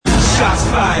Shots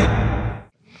fired.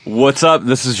 What's up?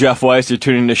 This is Jeff Weiss. You're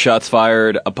tuning to Shots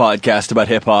Fired, a podcast about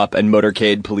hip-hop and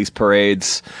motorcade police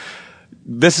parades.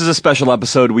 This is a special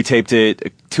episode. We taped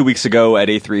it 2 weeks ago at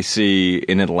A3C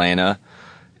in Atlanta.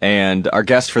 And our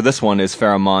guest for this one is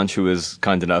Pharoah Monch, who was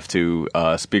kind enough to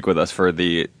speak with us for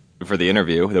the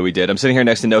interview that we did. I'm sitting here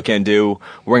next to No Can Do,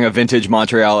 wearing a vintage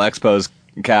Montreal Expos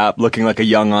cap, looking like a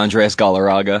young Andres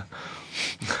Galarraga.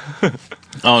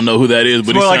 I don't know who that is,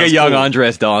 but It's more like a young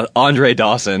cool. Andre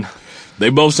Dawson. They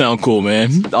both sound cool,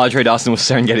 man. Andre Dawson was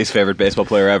Serengeti's favorite baseball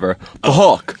player ever. The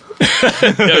Hawk.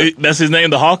 That's his name,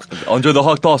 the Hawk? Andre the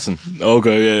Hawk Dawson.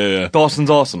 Okay, yeah. Dawson's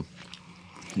awesome.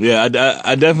 Yeah,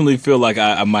 I definitely feel like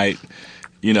I might,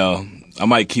 I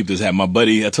might keep this hat. My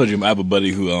buddy, I told you I have a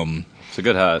buddy who It's a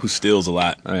good hat. who steals a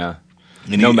lot. Oh, yeah.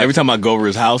 And every time I go over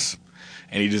his house,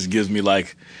 and he just gives me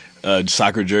like a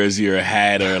soccer jersey or a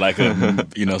hat or like a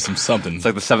something. It's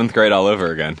like the 7th grade all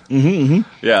over again.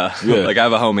 Yeah. Like I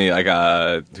have a homie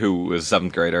who was a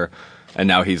 7th grader, and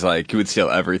now he would steal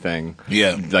everything.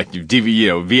 Yeah. Like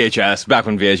VHS, back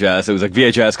when VHS, it was like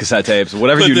VHS, cassette tapes,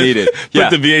 whatever you needed. Put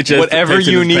the VHS whatever tapes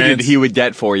in you his needed, pants. he would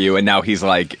get for you, and now he's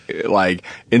like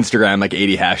Instagram, like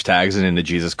 80 hashtags and into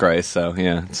Jesus Christ, so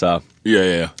yeah, so.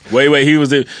 Yeah. Wait, he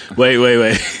was it.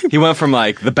 Wait. He went from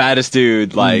like the baddest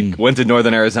dude, went to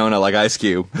Northern Arizona like Ice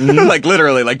Cube, like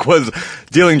literally, like was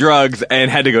dealing drugs and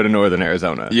had to go to Northern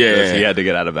Arizona. Yeah. He had to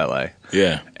get out of LA.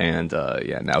 Yeah. And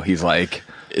now he's like,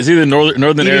 It's either Northern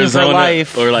Eating for Arizona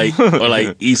life. or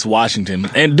like East Washington.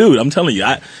 And dude, I'm telling you,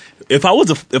 if I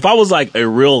was like a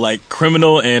real like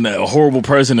criminal and a horrible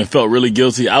person and felt really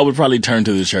guilty, I would probably turn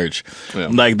to the church. Yeah.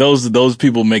 Like those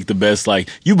people make the best. Like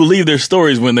you believe their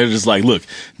stories when they're just like, look,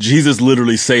 Jesus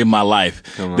literally saved my life.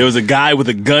 There was a guy with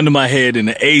a gun to my head and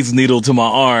an AIDS needle to my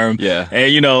arm. Yeah.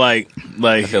 And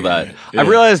I feel that. Yeah. I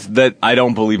realized that I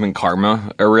don't believe in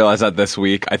karma. I realized that this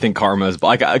week. I think karma is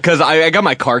like, cause I got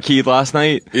my car keyed last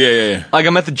night. Yeah. Like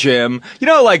I'm at the gym,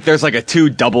 like there's like a 2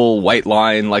 double white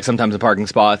line, like sometimes in parking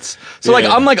spots. So like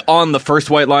Yeah. I'm like on the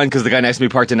first white line because the guy next to me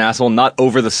parked an asshole, not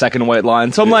over the second white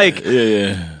line. So I'm like,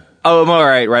 Yeah. oh, I'm all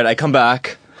right. I come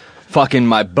back, fucking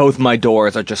both my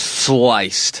doors are just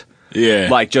sliced,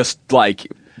 Yeah. just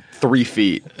 3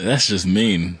 feet. That's just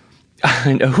mean.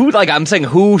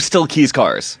 Who still keys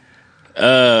cars?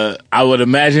 I would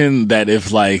imagine that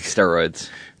if like Steroids.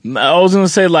 I was gonna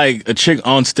say like a chick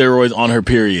on steroids on her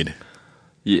period.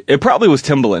 Yeah, it probably was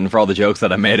Timbaland for all the jokes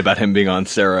that I made about him being on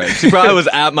steroids. He probably was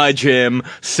at my gym,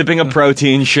 sipping a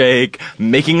protein shake,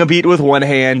 making a beat with one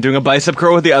hand, doing a bicep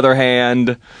curl with the other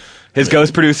hand. His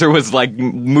ghost producer was like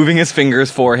moving his fingers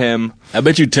for him. I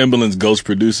bet you Timbaland's ghost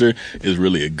producer is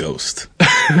really a ghost.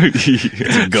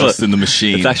 It's a ghost in the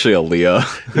machine. It's actually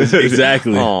Aaliyah.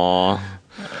 Exactly. Aww.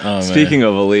 Oh, man. Speaking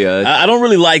of Aaliyah, I don't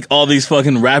really like all these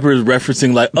fucking rappers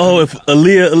referencing like, oh, if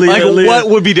Aaliyah. what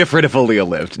would be different if Aaliyah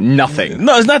lived? Nothing.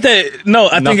 No, it's not that. No,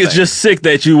 I think it's Nothing. just sick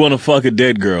that you want to fuck a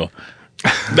dead girl.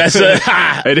 That's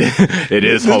It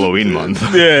is Halloween month.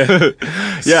 yeah,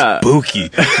 Yeah. spooky.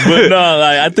 But no,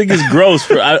 like I think it's gross.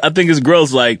 I think it's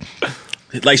gross. Like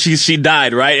she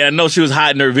died, right? I know she was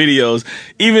hot in her videos.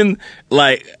 Even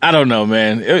like I don't know,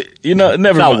 man. Never. It's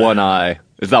not mind. one eye.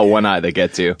 It's that one eye that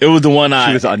gets you. It was the one eye.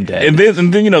 She was undead. And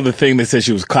then the thing they said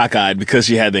she was cockeyed because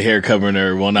she had the hair covering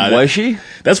her one eye. Was she?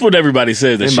 That's what everybody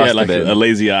says, that It she must had like have been. a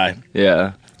lazy eye.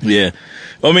 Yeah. Yeah.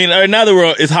 I mean, now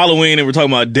that it's Halloween and we're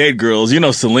talking about dead girls,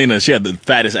 Selena, she had the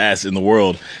fattest ass in the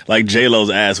world. Like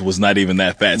J-Lo's ass was not even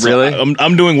that fat. So Really?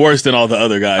 I'm doing worse than all the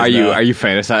other guys. Are now. you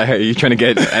fantasizing? Are you trying to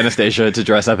get Anastasia to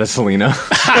dress up as Selena?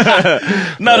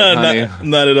 No, honey,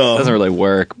 not at all. Doesn't really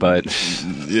work, but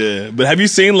Yeah. But have you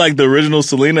seen like the original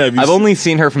Selena? I've only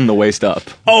seen her from the waist up.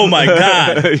 Oh my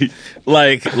God.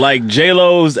 like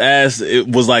J-Lo's ass, it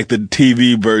was like the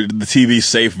TV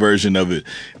safe version of it.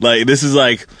 Like this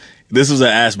was an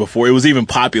ass before it was even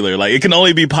popular. Like it can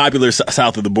only be popular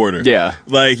south of the border. Yeah.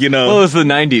 Like, Well, it was the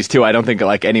 90s too. I don't think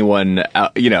like anyone,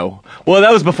 well,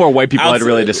 that was before white people had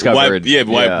really discovered.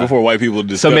 Before white people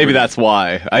discovered. So maybe that's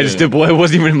why. It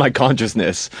wasn't even in my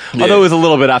consciousness. Although it was a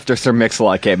little bit after Sir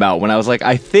Mix-a-Lot came out when I was like,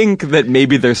 I think that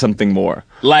maybe there's something more.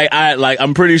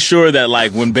 I'm pretty sure that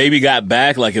like when Baby got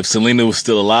back, like if Selena was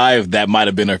still alive, that might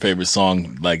have been her favorite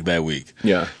song like that week.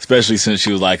 Yeah. Especially since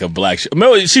she was like a black. She's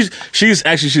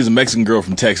a Mexican girl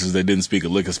from Texas that didn't speak a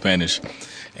lick of Spanish.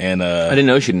 And I didn't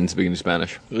know she didn't speak any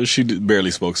Spanish. she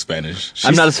barely spoke Spanish.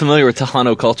 I'm not as familiar with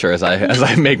Tejano culture as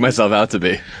I make myself out to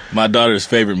be. My daughter's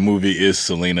favorite movie is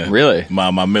Selena. Really?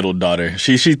 My middle daughter.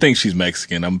 She thinks she's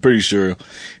Mexican. I'm pretty sure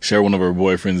one of her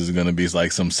boyfriends is going to be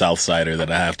like some South Sider that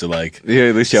I have to like. Yeah,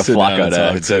 at least you have sit down and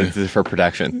Flacco talk to. for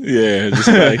protection. Yeah, just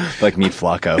like Like meet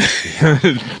Flacco.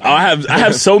 I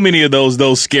have so many of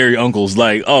those scary uncles.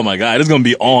 Like, oh my god, it's gonna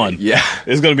be on. Yeah.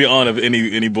 It's gonna be on if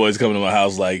any boys come to my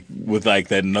house like with like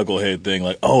that knucklehead thing.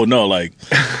 Like, oh no, like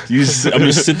I'm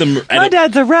gonna sit them at My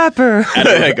dad's a rapper.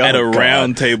 at a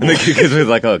round table. The kids were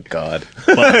like, oh god,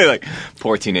 like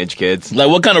poor teenage kids. Like,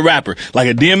 what kind of rapper? Like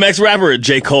a DMX rapper or a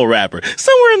J. Cole rapper?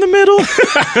 Somewhere in the middle.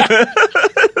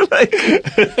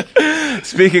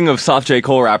 Speaking of soft J.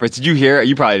 Cole rappers, did you hear?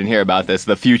 You probably didn't hear about this.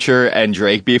 The Future and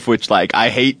Drake beef, which like I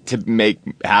hate to make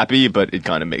happy, but it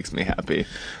kind of makes me happy.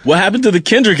 What happened to the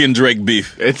Kendrick and Drake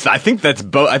beef? I think that's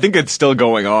both. I think it's still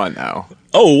going on now.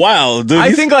 Oh wow, dude!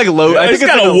 I think like low. I think he's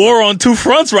it's got like a war on two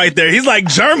fronts right there. He's like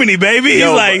Germany, baby.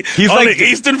 Yo, He's on like the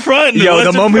eastern front. And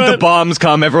the the moment front. the bombs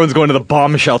come, everyone's going to the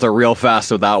bomb shelter real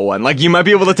fast with that one. Like you might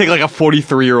be able to take like a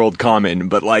 43-year-old Common,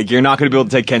 but like you're not going to be able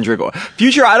to take Kendrick.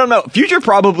 Future, I don't know. Future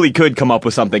probably could come up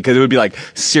with something because it would be like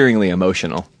searingly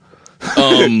emotional.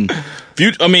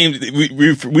 I mean,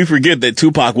 we forget that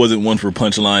Tupac wasn't one for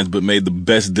punchlines, but made the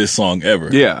best diss song ever.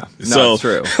 Yeah, no, so it's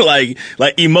true.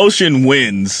 like emotion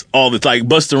wins all the time. Like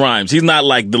Busta Rhymes, he's not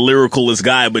like the lyricalist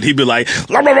guy, but he'd be like,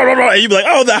 blah, blah, blah, blah, blah, and you'd be like,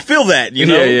 oh, I feel that, you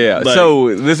know? Yeah. Like,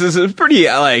 so this is pretty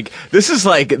like this is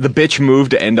like the bitch move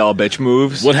to end all bitch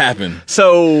moves. what happened?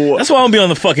 So That's why I don't be on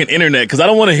the fucking internet, because I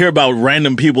don't want to hear about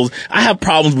random people's. I have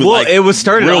problems with well, it was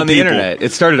started real on the people. internet.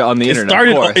 It started on the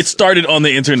internet. It started on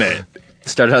the internet.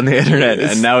 Started on the internet,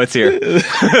 and now it's here.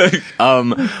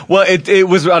 Well, it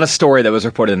was on a story that was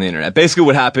reported on the internet. Basically,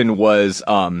 what happened was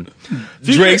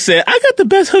Drake said, "I got the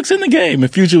best hooks in the game,"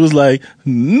 and Future was like,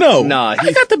 "No, Nah,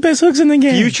 I got the best hooks in the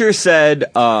game." Future said,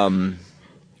 I'm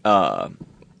on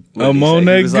he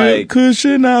that was good like-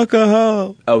 cushion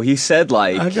alcohol. he said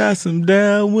like I got some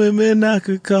down women I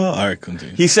could call. All right,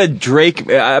 continue. he said Drake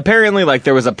apparently like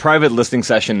there was a private listing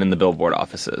session in the Billboard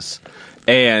offices.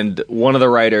 And one of the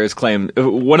writers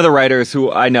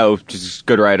who I know, just a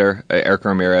good writer, Erica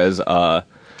Ramirez,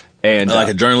 and Like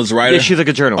a journalist writer? Yeah, she's like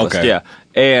a journalist. Okay. Yeah,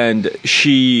 and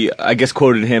she, I guess,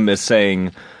 quoted him as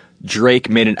saying, Drake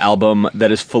made an album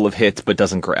that is full of hits but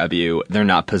doesn't grab you. They're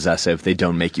not possessive. They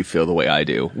don't make you feel the way I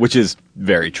do, which is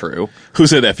very true. Who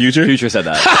said that? Future? Future said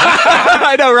that.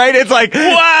 I know, right? It's like,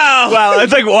 wow.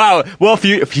 It's like, wow. Well,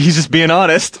 if he's just being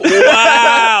honest.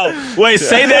 Wow. Wait,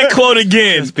 say that quote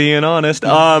again. Just being honest.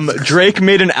 Drake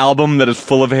made an album that is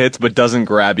full of hits but doesn't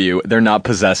grab you. They're not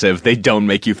possessive. They don't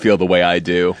make you feel the way I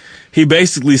do. He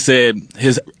basically said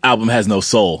his album has no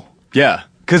soul. Yeah.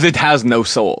 Because it has no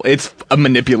soul. It's a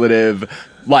manipulative,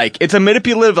 like,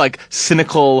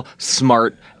 cynical,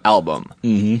 smart album.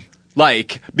 Mm-hmm.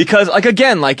 Like, because, like,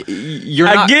 again, like, you're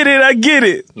not... I get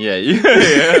it. Yeah.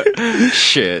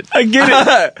 Shit. I get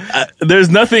it. There's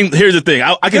nothing... Here's the thing.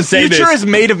 I can say this. Future is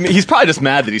made of me. He's probably just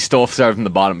mad that he stole started from the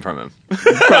bottom from him.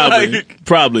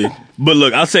 Probably. But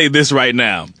look, I'll say this right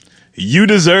now. You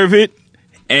Deserve It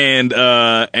and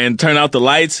Turn Out the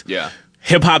Lights. Yeah.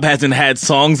 Hip hop hasn't had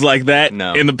songs like that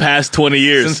in the past 20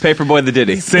 years. Since Paperboy the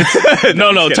Diddy.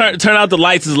 No, Turn Out the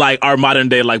Lights is like our modern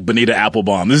day like Bonita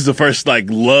Applebum. This is the first like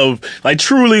love, like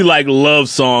truly like love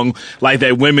song like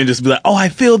that women just be like, oh, I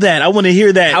feel that. I want to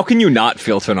hear that. How can you not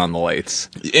feel Turn on the Lights?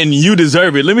 And You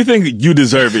Deserve It. Let me think. You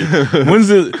Deserve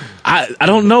It. I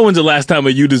don't know when's the last time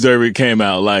a You Deserve It came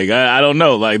out. Like I don't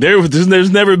know. Like there's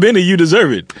never been a You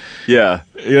Deserve It. Yeah.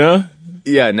 Yeah.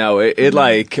 Yeah. No.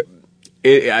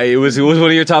 It was one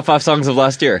of your top 5 songs of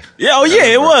last year. Yeah, oh yeah,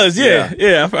 it was.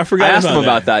 Yeah. I forgot. I asked him that.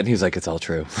 about that, and he's like, "It's all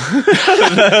true."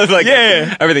 I was like,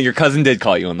 Yeah. everything. Your cousin did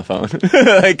call you on the phone,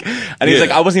 like, and he's Yeah.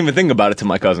 like, "I wasn't even thinking about it till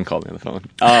my cousin called me on the phone."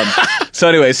 So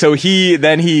anyway, so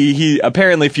he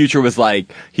apparently Future was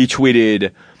like, he tweeted,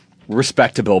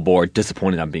 "Respect to Billboard,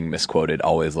 disappointed I'm being misquoted.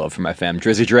 Always love for my fam,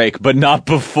 Drizzy Drake, but not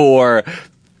before."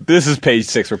 This is Page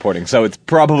 6 reporting, so it's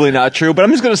probably not true, but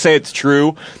I'm just gonna say it's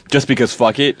true, just because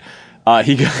fuck it.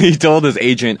 He told his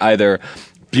agent either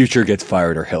Future gets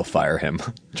fired or he'll fire him.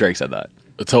 Drake said that.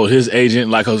 Told his agent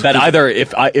like That either if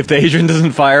the agent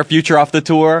doesn't fire Future off the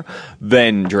tour,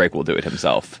 then Drake will do it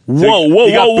himself. Whoa.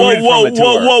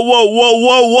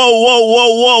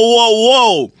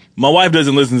 my wife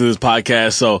doesn't listen to this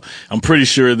podcast, so I'm pretty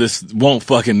sure this won't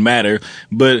fucking matter.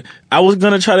 But I was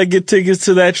gonna try to get tickets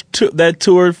to that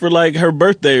tour for like her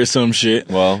birthday or some shit.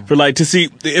 Well, for like to see,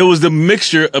 it was the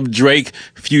mixture of Drake,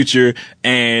 Future,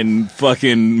 and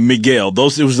fucking Miguel.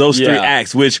 It was those three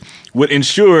acts, which would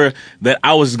ensure that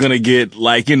I was gonna get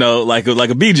like a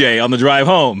BJ on the drive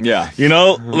home. Yeah,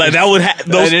 like that would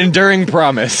an enduring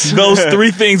promise. Those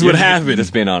three things would happen.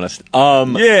 Just being honest.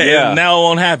 Yeah. Now it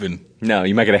won't happen. No,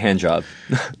 you might get a hand job.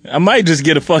 I might just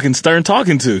get a fucking stern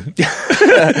talking to.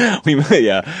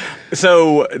 Yeah.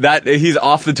 So that he's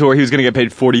off the tour. He was going to get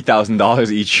paid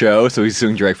 $40,000 each show. So he's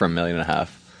suing Drake for $1.5 million.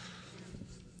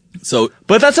 So,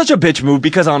 but that's such a bitch move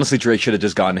because honestly, Drake should have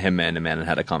just gone to him man to man and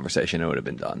had a conversation. It would have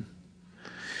been done.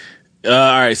 All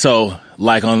right. So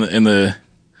like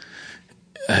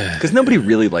because nobody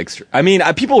really likes Drake. I mean,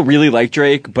 people really like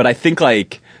Drake, but I think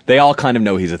like they all kind of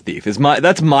know he's a thief.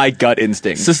 That's my gut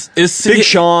instinct. Big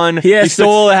Sean. He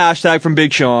stole a hashtag from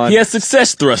Big Sean. He has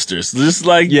success thrusters, just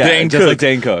like Dane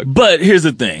Cook. But here's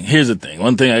the thing.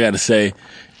 One thing I got to say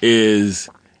is,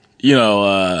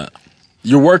 you're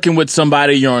working with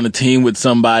somebody, you're on a team with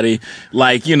somebody,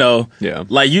 like you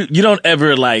don't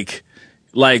ever like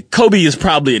Kobe is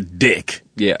probably a dick.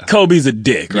 Yeah. Kobe's a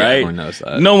dick, right? Everyone knows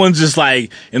that. No one's just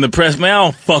like in the press, man, I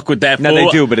don't fuck with that fool. No, they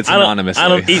do, but it's anonymously. I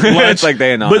don't eat lunch. It's like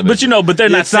they anonymously. But they're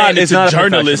not saying it to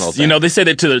journalists. They say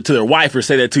that to their wife or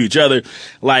say that to each other.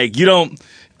 Like, you don't,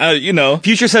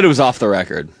 Future said it was off the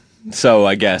record. So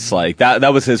I guess like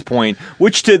that was his point,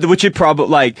 which it probably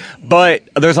like, but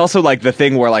there's also like the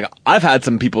thing where like I've had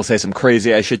some people say some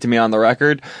crazy ass shit to me on the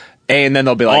record, and then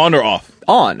they'll be like on or off.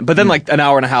 On, but then like an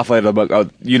hour and a half later, they'll be like, oh,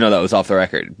 that was off the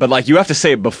record. But like you have to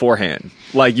say it beforehand.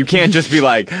 Like you can't just be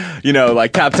like,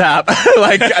 like tap tap,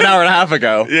 like an hour and a half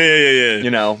ago.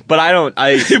 Yeah. But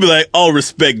He'd be like, all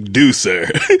respect due, sir.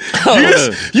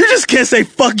 You just can't say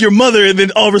fuck your mother and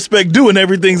then all respect due and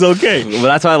everything's okay. Well,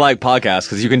 that's why I like podcasts,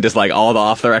 because you can just like all the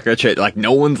off the record shit. Like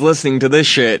no one's listening to this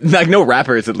shit. Like no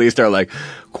rappers at least are like,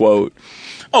 quote.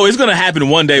 Oh, it's going to happen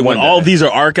one day when all these are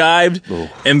archived. Ooh.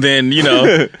 And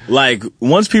then, like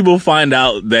once people find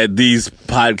out that these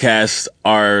podcasts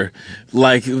are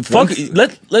like,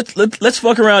 let's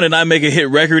fuck around and I make a hit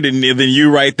record and then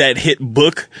you write that hit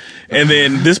book. And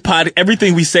then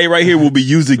everything we say right here will be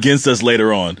used against us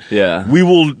later on. Yeah. We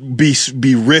will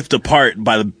be ripped apart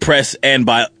by the press and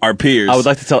by our peers. I would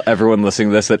like to tell everyone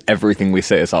listening to this that everything we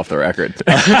say is off the record.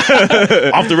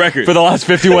 Off the record. For the last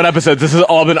 51 episodes, this has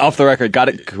all been off the record. Got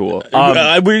it? Cool.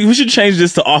 We should change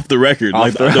this to off the record.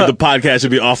 Like the podcast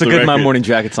should be off the record. It's a good My Morning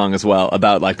Jacket song as well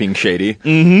about like being shady.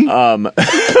 Mm-hmm.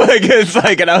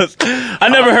 I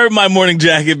never heard My Morning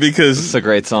Jacket because it's a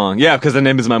great song. Yeah, because the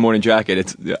name is My Morning Jacket.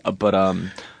 So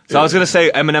I was gonna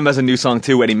say Eminem has a new song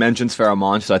too, and he mentions Pharoah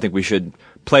Monch. So I think we should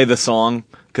play the song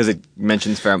because it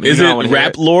mentions Pharoah Monch. Is it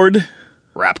Rap Lord?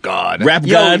 Rap God. Rap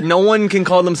God. No one can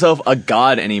call themselves a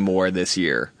god anymore this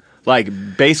year.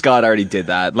 Like, Bass God already did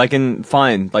that. Like,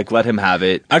 fine. Like, let him have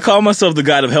it. I call myself the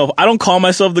God of Hellfire. I don't call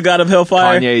myself the God of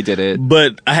Hellfire. Kanye did it.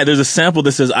 But there's a sample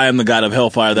that says I am the God of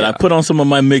Hellfire that I put on some of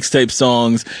my mixtape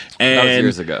songs. And that was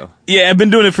years ago. Yeah, I've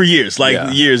been doing it for years.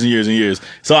 Years and years and years.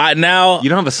 So now... You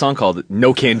don't have a song called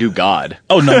No Can Do God.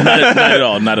 Oh, no, not at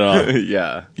all. Not at all.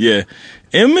 Yeah. Yeah.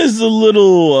 M is a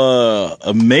little,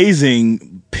 amazing...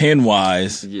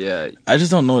 pen-wise. Yeah. I just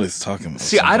don't know what it's talking about.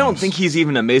 See, sometimes. I don't think he's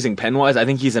even amazing pen-wise. I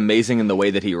think he's amazing in the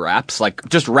way that he raps. Like,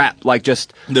 just rap. Like,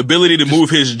 just... The ability to move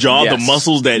his jaw, the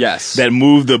muscles that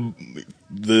move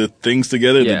the things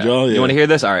together, the jaw. Yeah. You want to hear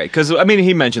this? All right. Because, I mean,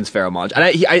 he mentions Pharoah Monch. And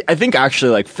I think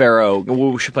actually, like, Pharoah...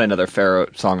 we should play another Pharoah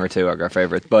song or two, our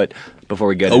favorites. But before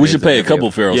we get we should play a couple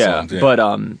Pharoah songs. Yeah.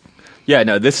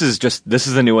 But, this is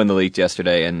the new one that leaked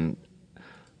yesterday. And,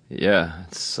 yeah,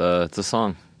 it's a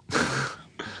song.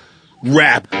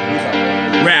 Rap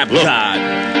God.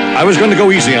 I was going to go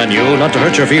easy on you, not to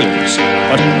hurt your feelings,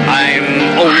 but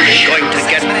I'm only going to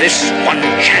get this one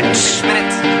chance.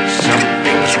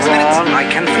 Something's wrong. I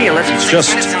can feel it. It's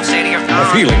just a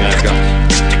feeling I've got.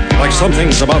 Like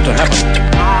something's about to happen,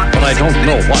 but I don't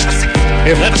know what.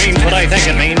 If that means what I think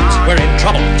it means, we're in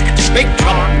trouble. Big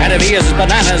trouble. And if he is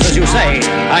bananas, as you say,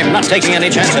 I'm not taking any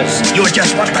chances. You're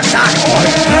just what the start.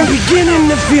 I'm beginning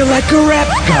to feel like a rap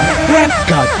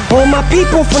god. All my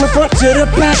people from the front to the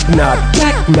back nod.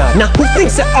 Now who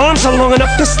thinks their arms are long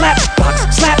enough to slap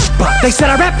box? They said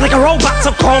I rap like a robot,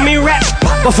 so call me rap.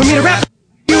 But for me to rap,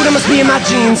 that must be in my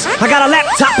jeans. I got a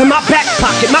laptop in my back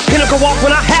pocket. My pinnacle walk when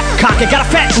I hat cock pocket. Got a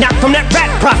fat knock from that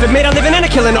rat profit. Made a living and a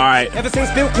killing. All right. Ever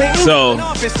since Bill Clinton So, in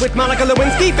office with Monica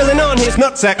Lewinsky filling on his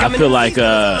nutsack. I feel like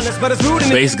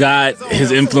Bass God,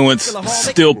 his influence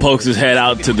still pokes his head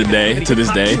out to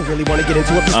this day.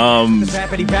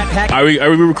 Are we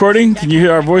recording? Can you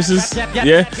hear our voices?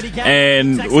 Yeah.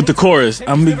 And with the chorus,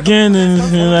 I'm beginning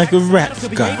like a rap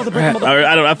god.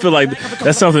 I feel like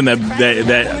that's something that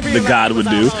the God would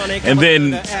do. And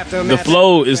then the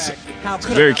flow is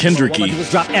very Kendricky.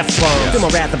 But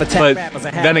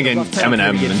then again,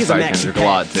 Eminem inspired Kendrick a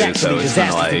lot too, so it's kind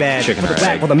of like chicken or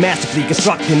egg.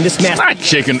 Not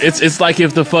chicken. It's like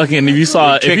if the fucking if you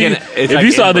saw the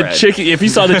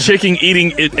chicken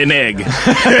eating an egg.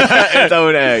 Its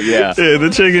own egg, yeah. Yeah, the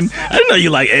chicken. I didn't know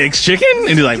you like eggs, chicken. And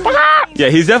he's like, bah! Yeah,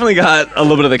 he's definitely got a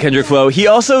little bit of the Kendrick flow. He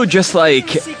also just like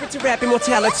He's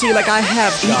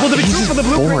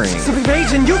boring.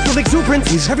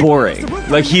 he's boring.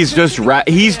 Like he's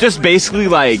just basically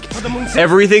like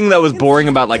everything that was boring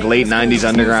about like late 90s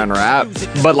underground rap,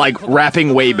 but like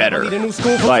rapping way better.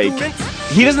 Like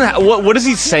he doesn't have, what is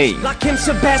he saying? I'm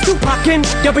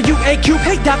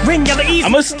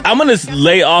gonna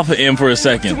lay off of him for a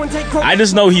second. I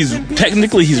just know he's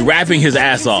rapping his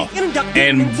ass off,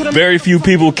 and very few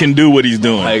people can do what he's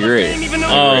doing. I agree.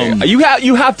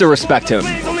 You have to respect him.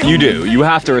 You do. You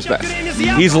have to respect.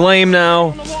 He's lame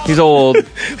now. He's old.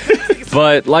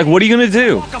 But like, what are you gonna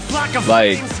do?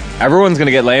 Like, everyone's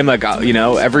gonna get lame. Like,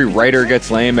 every writer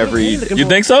gets lame. You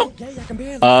think so?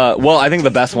 Well, I think the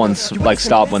best ones like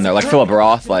stop when they're like Philip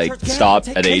Roth, like stop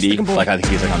at 80. Like I think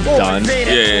he's like, I'm done.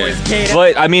 Yeah.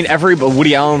 But I mean,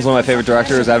 Woody Allen's one of my favorite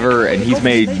directors ever, and he's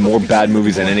made more bad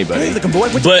movies than anybody.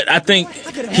 But I think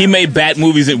he made bad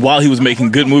movies while he was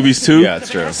making good movies too. Yeah,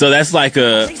 that's true. So that's like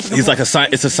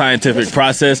it's a scientific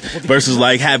process versus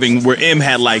like having where M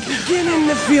had like 3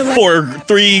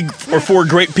 or 4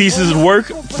 great pieces of work,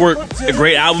 4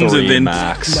 great albums, 3 and then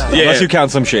max. Yeah. Unless you count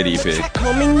some shit EP.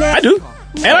 I do.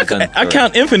 And I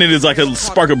count Infinite as like a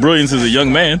spark of brilliance as a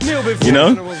young man, you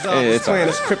know?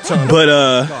 But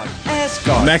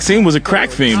Maxine was a crack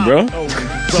fiend, bro.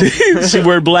 She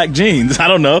wore black jeans. I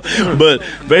don't know. But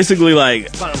basically,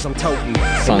 like,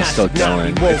 Song's still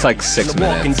going. It's like 6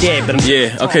 minutes.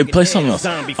 yeah, okay, play something else.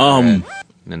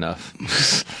 Enough.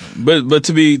 But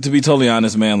to be totally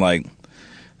honest, man, like,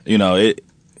 it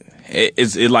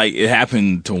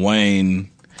happened to Wayne.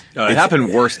 It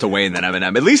happened worse to Wayne than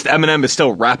Eminem. At least Eminem is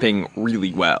still rapping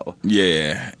really well.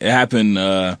 Yeah, it happened.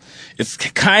 It's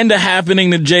kind of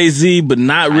happening to Jay-Z, but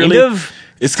not really. Kind of.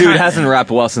 Dude hasn't rapped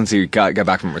well since he got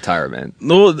back from retirement.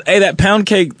 No, hey, that Pound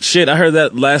Cake shit, I heard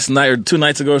that last night or 2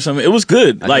 nights ago or something. It was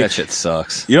good. Like that shit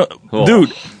sucks.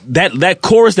 Dude, that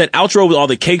chorus, that outro with all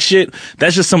the cake shit,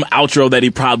 that's just some outro that he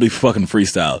probably fucking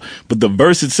freestyled. But the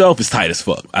verse itself is tight as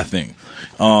fuck, I think.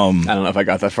 I don't know if I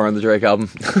got that far in the Drake album.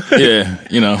 Yeah,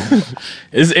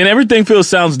 and everything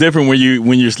sounds different when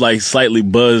you're like slightly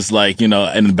buzzed, like in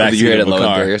the backseat of a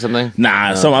car or something.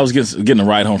 Nah, I was getting a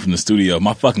ride home from the studio.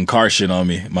 My fucking car shit on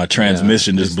me. My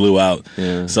transmission just blew out.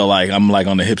 Yeah. So like I'm like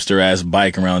on the hipster ass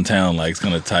bike around town. Like it's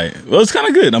kind of tight. Well, it's kind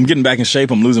of good. I'm getting back in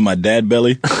shape. I'm losing my dad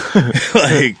belly.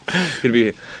 Like could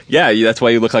be. Yeah, that's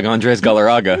why you look like Andres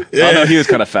Galarraga. Yeah. Although he was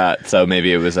kind of fat, so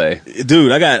maybe it was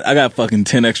dude. I got fucking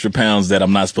 10 extra pounds that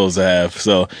I'm not supposed to have.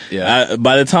 So yeah.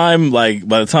 By the time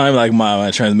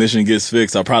my transmission gets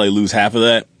fixed, I'll probably lose half of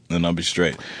that, and I'll be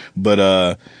straight.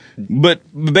 But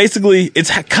basically,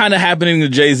 it's kind of happening to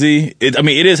Jay-Z.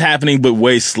 It is happening, but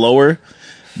way slower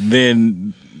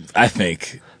than I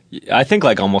think. I think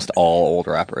like almost all old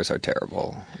rappers are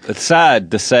terrible. It's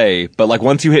sad to say, but like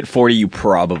once you hit 40, you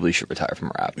probably should retire from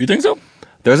rap. You think so?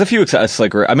 There's a few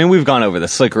Slick Rick. I mean, we've gone over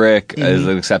this. Slick Rick is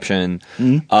an exception.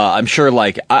 Mm-hmm. I'm sure,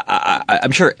 like,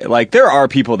 I'm sure, like, there are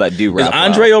people that do rap. Is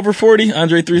Andre over 40?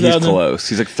 Andre 3000? He's close.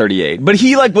 He's like 38. But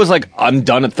he, like, was like, I'm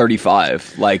done at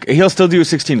 35. Like, he'll still do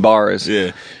 16 bars.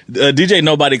 Yeah. DJ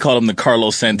Nobody called him the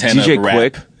Carlos Santana DJ of rap.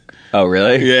 Quick. Oh,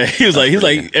 really? Yeah. He's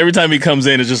like, every time he comes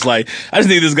in, it's just like, I just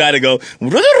need this guy to go,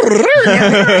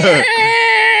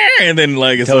 and then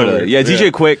like it's totally over. Yeah,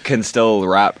 DJ Quick can still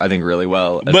rap, I think, really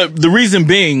well. But the reason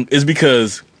being is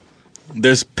because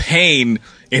there's pain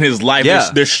in his life. Yeah.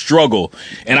 There's struggle,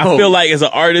 and I feel like as an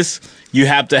artist, you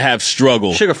have to have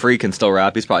struggle. Sugar Free can still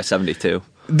rap. He's probably 72.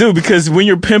 Dude, because when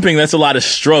you're pimping, that's a lot of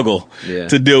struggle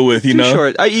to deal with, you know?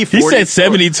 Short. E40, he said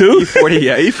 72? E40,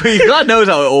 yeah. E40, God knows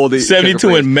how old he is.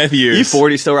 72 in meth years.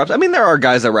 E40 still raps. I mean, there are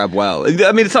guys that rap well.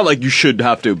 I mean, it's not like you should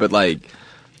have to, but like...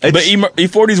 But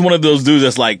E40 is one of those dudes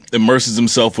that's like immerses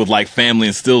himself with like family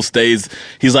and still stays.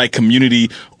 He's like community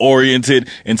oriented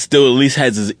and still at least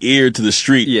has his ear to the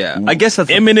street. Yeah, I guess that's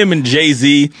Eminem and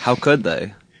Jay-Z. How could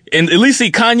they? and at least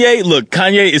see Kanye. Look,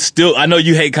 Kanye is still. I know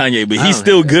you hate Kanye, but he's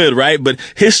still good, right? But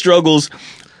his struggles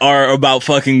are about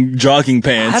fucking jogging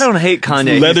pants. I don't hate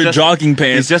Kanye. Leather jogging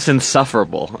pants. He's just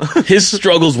insufferable. His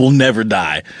struggles will never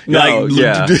die. No,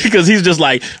 yeah. Because he's just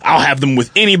like, I'll have them with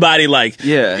anybody. Like,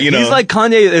 yeah, you know. He's like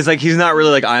Kanye is like, he's not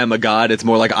really like I am a god. It's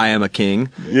more like I am a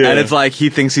king. Yeah. And it's like he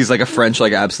thinks he's like a French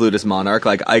like absolutist monarch.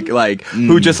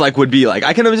 Who just like would be like,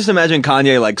 I can just imagine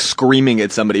Kanye like screaming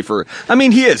at somebody for. I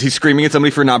mean, he's screaming at somebody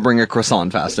for not bringing a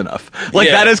croissant fast enough. Like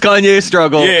that is Kanye's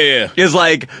struggle. Yeah. Is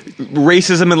like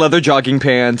racism in leather jogging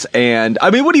pants. And I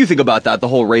mean, what do you think about that? The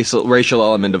whole racial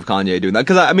element of Kanye doing that?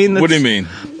 Because I mean, what do you mean?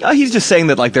 He's just saying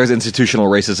that like there's institutional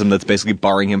racism that's basically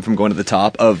barring him from going to the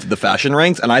top of the fashion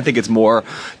ranks, and I think it's more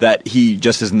that he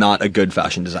just is not a good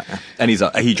fashion designer, and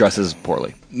he dresses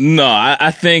poorly. No,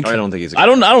 I think I don't think he's. I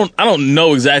don't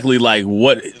know exactly like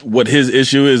what his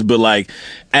issue is, but like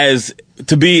as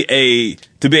to be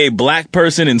a black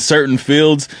person in certain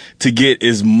fields, to get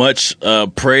as much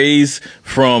praise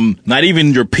from not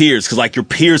even your peers, because like your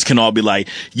peers can all be like,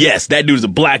 yes, that dude's a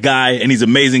black guy and he's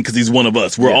amazing because he's one of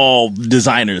us. We're all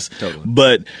designers. Totally.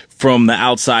 But from the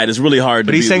outside, it's really hard.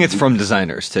 But he's saying it's from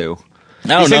designers too. I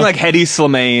don't He's saying know. like Hedy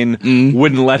Slimane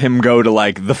wouldn't let him go to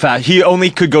like he only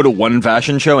could go to one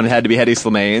fashion show and it had to be Hedy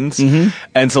Slimane's.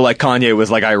 And so like Kanye was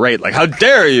like irate, like how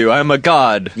dare you? I'm a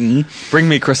god. Bring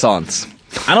me croissants.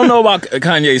 I don't know about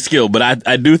Kanye's skill, but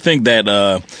I do think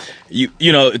that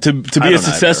you know to be a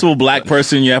successful black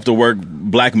person, you have to work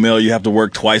black male. You have to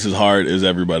work twice as hard as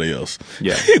everybody else.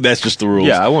 Yeah, that's just the rules.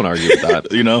 Yeah, I won't argue with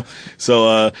that. You know,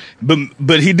 so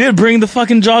but he did bring the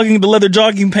fucking the leather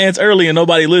jogging pants early, and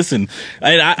nobody listened.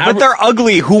 And but they're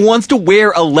ugly. Who wants to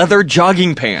wear a leather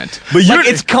jogging pant? But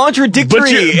it's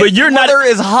contradictory. But you're not. Leather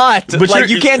is hot. But like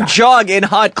you can't jog in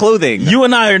hot clothing. You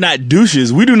and I are not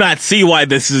douches. We do not see why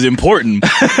this is important.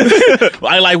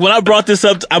 Like when I brought this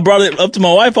up, I brought it up to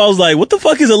my wife. I was like, "What the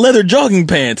fuck is a leather jogging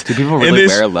pants?" Do people really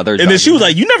wear leather? And then she was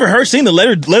like, "You never seen the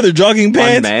leather jogging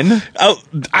pants on men?"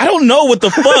 I don't know what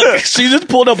the fuck. She just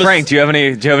pulled up. Frank, do you have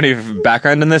any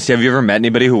background in this? Have you ever met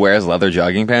anybody who wears leather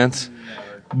jogging pants?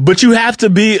 But you have to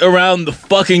be around the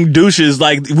fucking douches.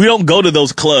 Like, we don't go to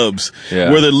those clubs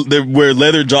where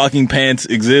leather jogging pants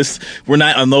exist. We're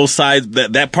not on those sides,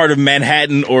 that part of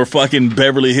Manhattan or fucking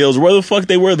Beverly Hills. Where the fuck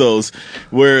they wear those?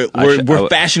 Where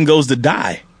fashion goes to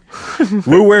die.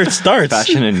 We're where it starts.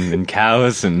 Fashion and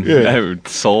cows and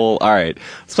soul. All right,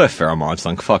 let's play a Pheromone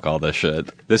song. Fuck all this shit.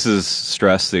 This is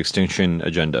Stress, the Extinction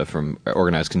Agenda from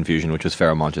Organized Confusion, which was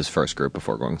Pheromone's first group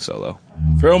before going solo.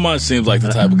 Pheromone seems like the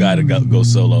type of guy to go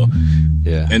solo.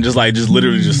 Yeah, and just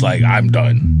literally I'm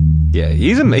done. Yeah,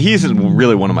 he's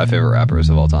really one of my favorite rappers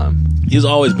of all time. He's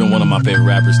always been one of my favorite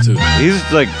rappers too.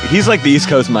 He's like the East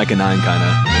Coast Micah 9 kind of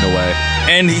in a way.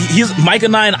 And he's Micah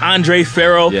 9, Andre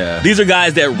Pharaoh. Yeah. These are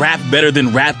guys that rap better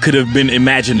than rap could have been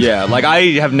imagined. Yeah, like I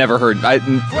have never heard.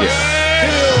 And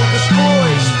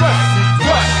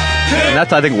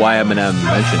that's I think why Eminem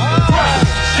mentioned it.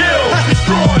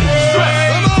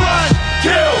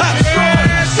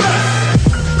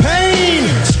 Pain,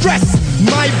 stress,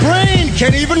 my brain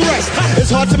can't even rest. It's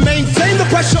hard to maintain the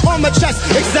pressure on my chest.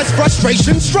 Excess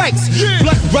frustration strikes.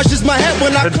 Blood rushes my head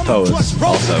when I come across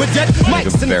roads with dead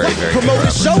mics and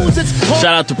promoted shows.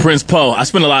 Shout out to Prince Poe. I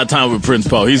spend a lot of time with Prince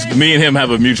Poe. Me and him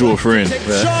have a mutual friend.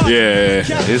 Yeah.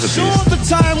 He's a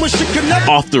beast.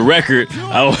 Off the record,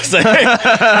 I would say.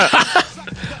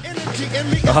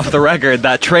 Off the record,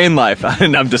 that train life.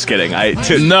 I'm just kidding. I'm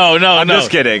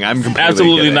just kidding. I'm completely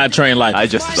absolutely kidding. Not train life. I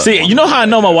just see. You know how I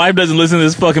know my wife doesn't listen to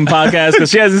this fucking podcast because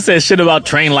she hasn't said shit about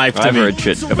train life to me. I've heard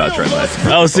shit about train life.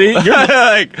 Oh, see,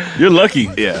 you're lucky.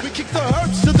 Yeah.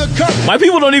 My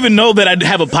people don't even know that I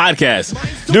have a podcast,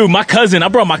 dude. I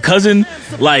brought my cousin.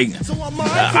 Like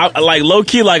low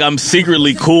key, like I'm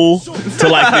secretly cool to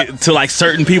like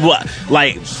certain people,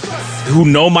 like who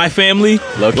know my family.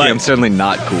 Low key, I'm certainly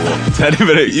not cool.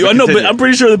 I know, but I'm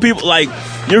pretty sure the people like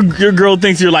your girl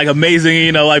thinks you're like amazing.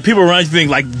 You know, like people around you think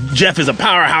like Jeff is a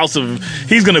powerhouse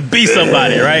he's gonna be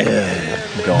somebody, right?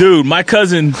 Dude,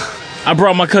 I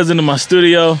brought my cousin to my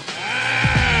studio,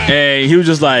 and he was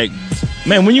just like,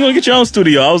 "Man, when you gonna get your own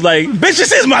studio?" I was like, "Bitch,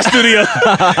 this is my studio."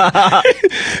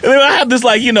 And then I have this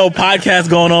podcast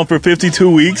going on for 52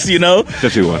 weeks,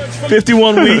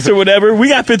 51 weeks or whatever. We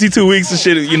got 52 weeks of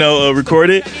shit,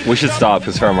 recorded. We should stop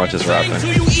because Pheromone is rapping.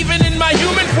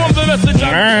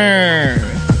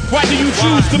 Why do you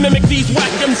choose to mimic these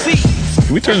whack MCs?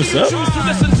 Can we turn this up? Choose to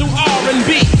listen to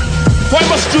R&B. Why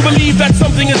must you believe that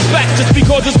something is fact just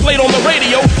because it's played on the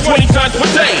radio 20 times per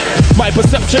day? My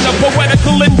perception of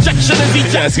poetical injection is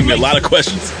He's asking me a lot of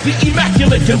questions. The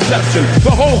immaculate conception,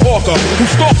 the whole hawker who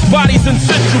stalks bodies in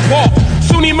Central Park.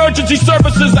 Soon emergency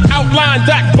services, I outline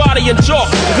that body and chalk.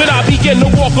 Then I begin to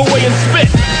walk away and spit.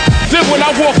 Then when I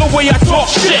walk away, I talk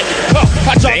shit.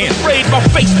 I just sprayed my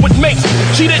face with mace.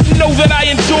 She didn't know that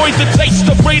I enjoyed the taste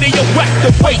of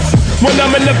radioactive waste. When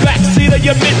I'm in the backseat of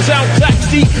your midtown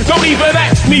taxi, don't even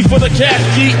ask me for the cash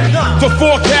key. The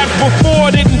 4 cabs before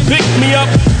didn't pick me up.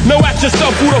 Now ask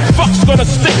yourself, who the fuck's gonna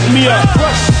stick me up?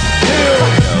 Crush, kill,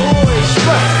 destroy,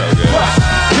 stress. Crush,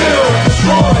 kill,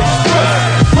 destroy, stress.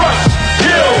 Crush,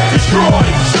 kill, destroy,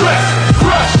 stress.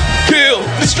 Crush, Kill,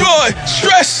 destroy,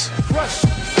 stress.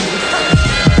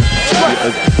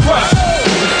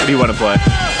 What do you want to play?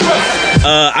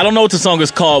 I don't know what the song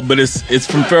is called, but it's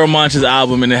from Pharoah Monch's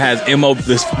album, and it has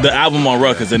the album on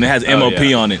Ruckus, and it has MOP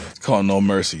on it. It's called No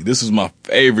Mercy. This is my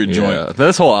favorite joint.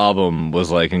 This whole album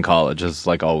was like in college. It's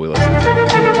like all we listened to.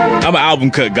 I'm an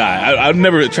album cut guy. I've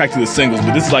never attracted to singles,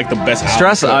 but this is like the best album.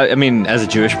 Stress, I mean, as a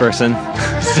Jewish person,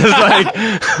 it's just like,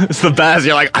 it's the best.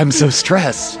 You're like, I'm so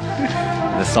stressed.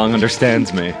 This song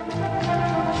understands me.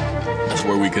 That's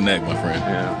where we connect, my friend.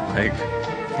 Yeah, like,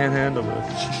 can't handle this.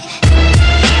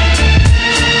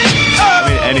 I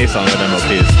mean, any song with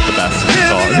MOP is the best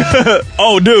song.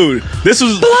 Oh, dude, this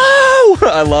was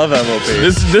I love MOP.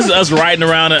 This is us riding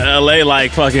around in LA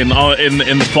like fucking in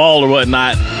the fall or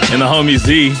whatnot in the homie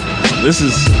Z. This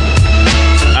is,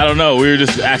 I don't know. We were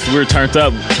turned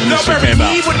up when this shit came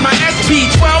out. With my SP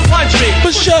 1200.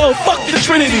 For sure, fuck the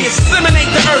Trinity. Disseminate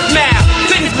the earth now.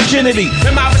 Things virginity.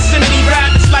 In my vicinity,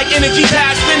 rap it's like energy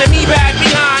pass. Enemy back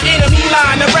behind enemy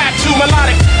line. The rap to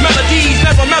melodic melodies,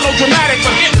 never melodramatic,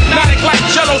 but hypnotic like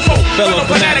jello. So fellow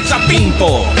fanatics I fiend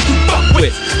for. To fuck with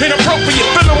inappropriate,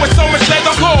 filling with so much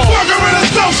leather core. Worker and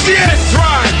associates. This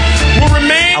rhyme will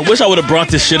remain. I wish I would have brought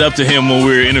this shit up to him when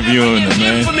we were interviewing him,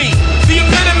 man. For me, the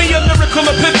epitome of lyrical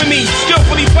epiphany.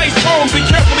 Skillfully placed poems and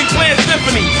carefully planned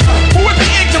symphonies. Who would be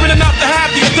ignorant enough to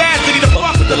have the audacity to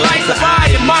fuck with the likes of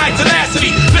I and my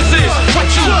tenacity? This is what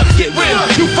you get when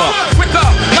you fuck with the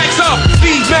likes of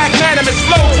these magnanimous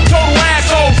flows of total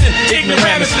assholes and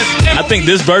ignoramuses. I think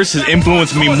this verse has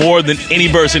influenced me more than any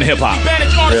verse in hip hop.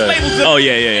 Oh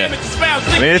yeah.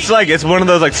 I mean, it's one of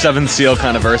those like Seven Seal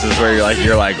kind of verses where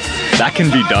you're like, that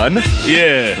can be done.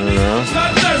 Yeah.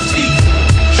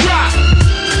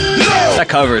 That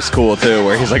cover is cool too,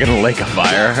 where he's like in a lake of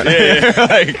fire. Yeah.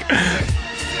 Like,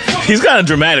 he's kind of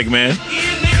dramatic, man.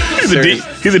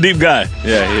 He's a deep guy.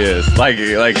 Yeah, he is. Like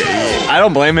I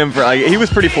don't blame him for he was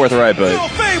pretty forthright, but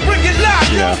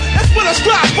yeah.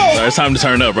 So it's time to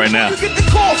turn up right now.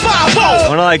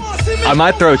 I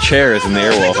might throw chairs in the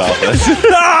Airwolf office.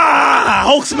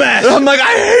 Hulk smash! I'm like,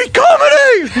 I hate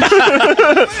comedy!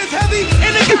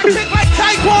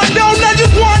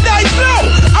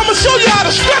 I'ma show you how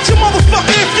to stretch a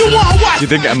motherfucker if you want to watch. Do you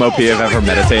think MOP have ever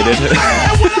meditated?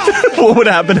 What would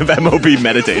happen if MOP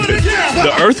meditated?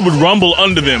 The earth would rumble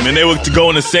under them, and they would go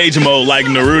into sage mode like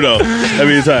Naruto. That'd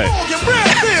be tight.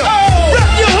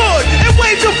 Rep your hood and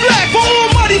wave your flag for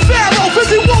almighty Pharaoh, cause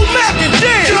he won't map it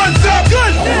down. Guns up,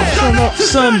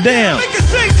 Sun down.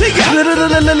 They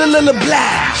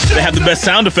have the best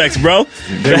sound effects, bro.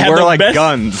 They have were the like best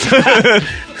guns.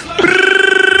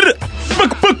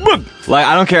 Like,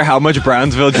 I don't care how much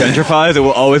Brownsville gentrifies, it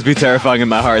will always be terrifying in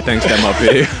my heart thanks to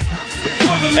MOP.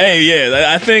 Hey,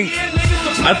 yeah, I think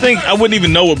I wouldn't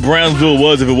even know what Brownsville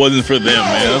was if it wasn't for them,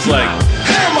 man. It's like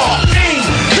hammer, aim,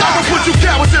 gotta put you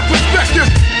cowards in perspective.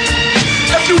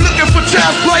 If you looking for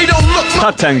child's play, don't look.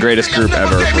 Top 10 greatest group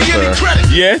ever, for sure.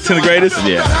 Yeah, 10 the greatest?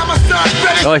 Yeah.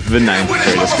 They're like the 9th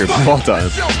greatest group of all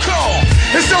time.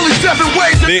 It's only 7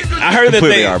 ways. I heard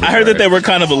that they were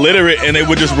kind of illiterate and they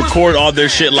would just record all their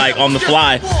shit like on the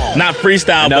fly, not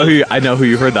freestyle. I know who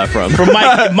you heard that from. From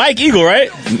Mike Eagle, right?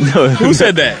 No, who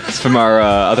said that? It's from our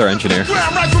other engineer.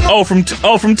 From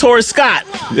Torres Scott.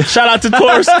 Shout out to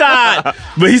Torres Scott.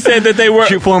 But he said that they were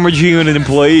former G-Unit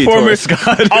employee. Torres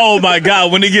Scott. Oh my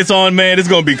God, when he gets on, man, it's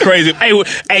gonna be crazy.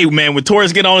 Hey, man, when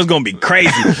Torres get on, it's gonna be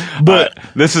crazy. But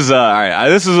this is all right.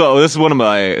 This is one of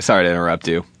my. Sorry to interrupt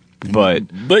you.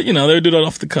 But you know, they would do that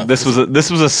off the cuff. This was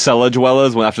a Cella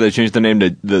Dwellas after they changed their name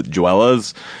to the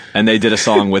Dwellas, and they did a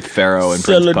song with Pharaoh and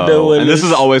Prince Poe. And this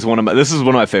is always one of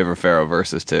my favorite Pharaoh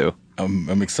verses too.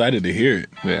 I'm excited to hear it.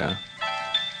 Yeah,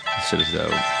 this shit is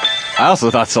dope. I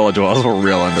also thought Cella Dwellas were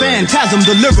real underrated. Phantasm,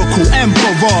 the lyrical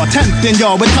emperor, tempting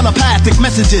y'all with telepathic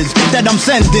messages that I'm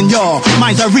sending y'all.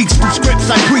 Minds I reach through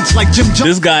scripts, I preach like Jim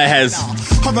Jones. This guy has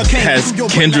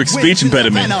Kendrick's speech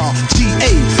impediment.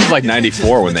 It was like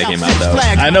 94 when they came out, though.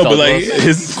 I know, but like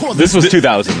this was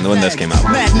 2000 when this came out.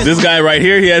 This guy right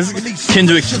here, he has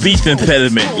Kendrick's speech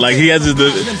impediment. Like he has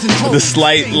the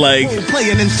slight like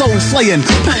playing and soul slaying.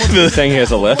 The thing he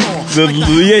has a lift.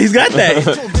 Yeah, he's got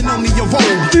that. only a role.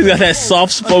 He's got that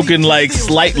soft-spoken, like,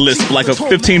 slight lisp, like a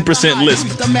 15% lisp,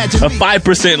 a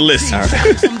 5% lisp.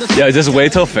 Yeah, just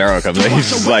wait till Pharaoh comes in. He's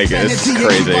just like, it's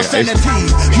crazy.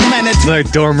 It's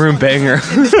like dorm room banger.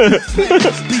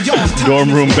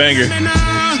 Dorm room banger.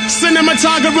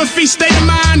 Cinematography, state of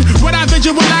mind. What I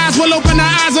visualize will open the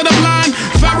eyes of the blind.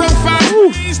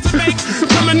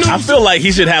 I feel like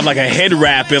he should have like a head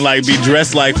wrap and like be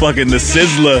dressed like fucking the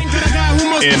Sizzler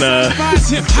in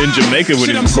Jamaica when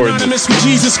he's recording this. With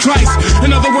Jesus Christ.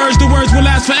 In other words, the words will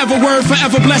last forever. Word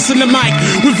forever blessing the mic.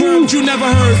 With words you never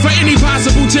heard. For any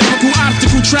possible typical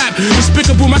obstacle trap.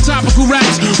 Despicable my topical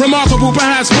raps. Remarkable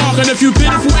perhaps sparking a few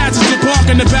pitiful asses to park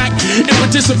in the back and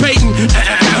participating.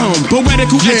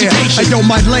 Poetical education. Hey, yo,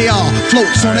 my layer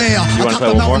floats on air. You want to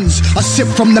play one more? A sip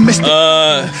from the mystic.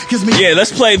 Yeah,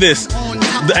 let's play this.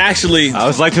 Actually, I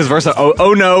was like his verse.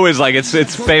 Oh no is like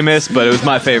it's famous, but it was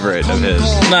my favorite of his.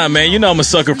 nah, man, you know I'm a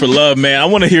sucker for love, man. I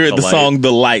want to hear the Light. song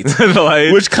 "The Light," The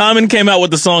Light. which Common came out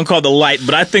with the song called "The Light,"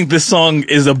 but I think this song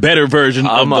is a better version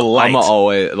of "The Light." I'm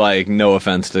always like, no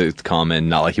offense to Common,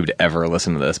 not like he would ever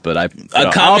listen to this, but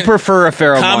I'll Common- prefer a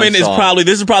Pharaoh Common is song. probably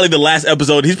this is probably the last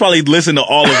episode. He's probably listened to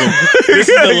all of them. This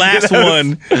is the last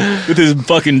one with his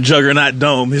fucking juggernaut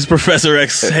dome, his Professor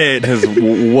X head. his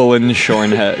woolen shorn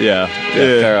head. Yeah,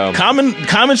 Pharaoh.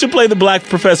 Common should play the Black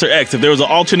Professor X if there was an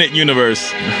alternate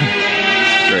universe.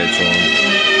 Great song.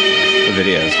 The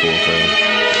video is cool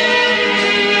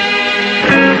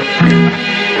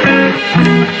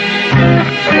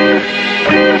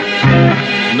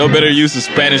too. No better use of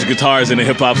Spanish guitars in a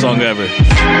hip hop song ever.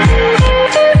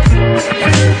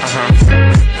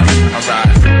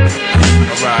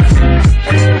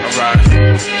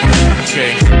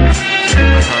 Okay.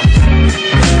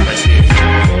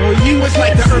 You was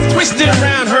like the earth twisted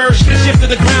around her. She shifted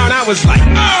the ground. I was like,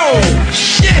 oh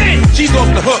shit, she's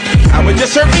off the hook. I would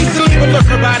just her recently, but look,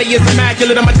 her body is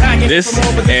immaculate. I'm attacking This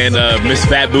and Miss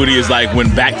Fat Booty is like when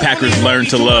backpackers learn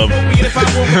to love.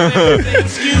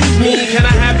 Excuse me, can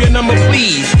I have your number,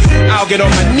 please? I'll get on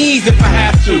my knees if I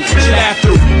have to. She laughed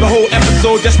through the whole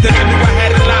episode just then I knew I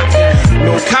had it locked.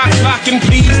 No cock blocking,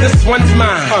 please. This one's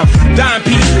mine. Dime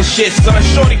piece and shit, son.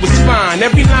 Shorty was fine.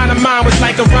 Every line of mine was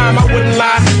like a rhyme. I wouldn't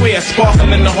lie, I swear.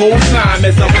 Sparkling the whole time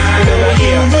as I was in her ear.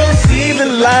 You will see the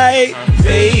light,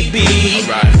 baby.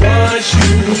 Once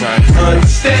you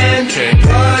understand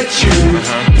what you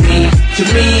mean to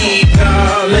me,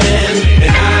 darling. And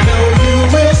I know you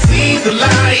will see the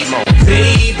light,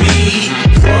 baby.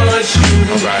 Once you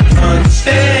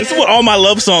understand. This is what all my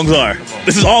love songs are.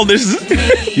 This is all this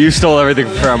is. You stole everything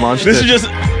from Paramount. This is just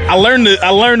I learned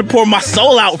to pour my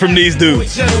soul out from these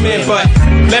dudes. Gentlemen, but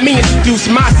let me introduce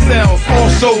myself.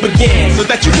 Also began so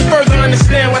that you can further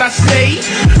understand what I say.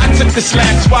 I took the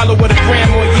slack swallow with a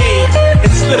Grand Marnier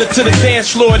and slid her to the dance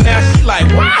floor. Now she like,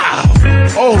 wow.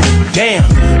 Oh damn,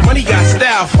 money got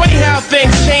style. Funny how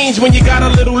things change when you got a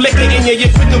little liquor in you.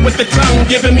 You're quicker with the tongue,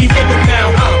 giving me rhythm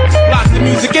now. Block the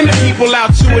music and the people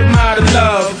out to admire the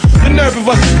love. The nerve of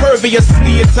us is pervious to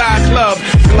the entire club.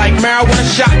 Like marijuana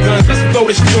shotguns, let's blow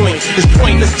this joint. It's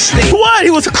pointless to stay. What? He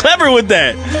was clever with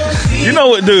that. You know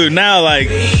what, dude? Now, like,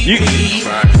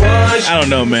 I don't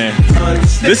know, man.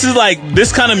 This is like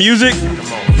this kind of music.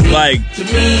 Like,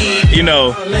 you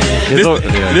know,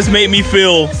 this made me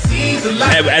feel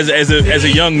as a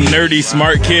young nerdy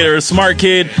smart kid or a smart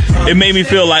kid. It made me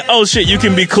feel like, oh shit, you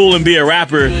can be cool and be a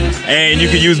rapper, and you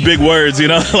can use big words. You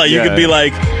know, like you could be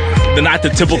like. Not the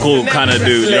typical kind of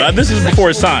dude. You know? This is before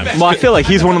his time. Well, I feel like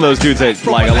he's one of those dudes that,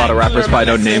 like, a lot of rappers probably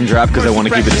don't name drop because they want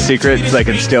to keep it a secret so they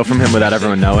can steal from him without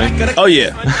everyone knowing. Oh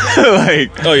yeah,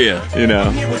 like, oh yeah, you know.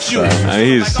 So, I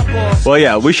mean, well,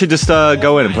 yeah. We should just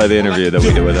go in and play the interview that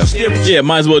we did with him. Yeah,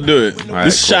 might as well do it. All right,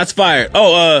 this is cool. Shots Fired.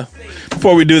 Oh,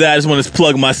 before we do that, I just want to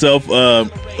plug myself. I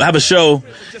have a show.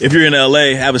 If you're in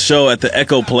LA, I have a show at the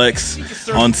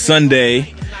Echoplex on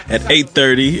Sunday at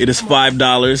 8:30. It is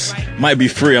 $5. Might be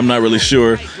free. I'm not really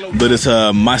sure, but it's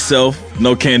myself,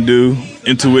 No Can Do,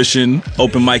 Intuition,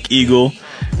 Open Mike Eagle,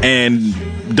 and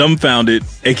Dumbfounded,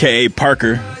 aka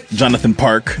Parker, Jonathan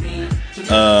Park.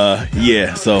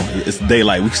 Yeah. So it's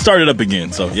daylight. We started up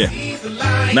again. So yeah.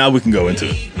 Now we can go into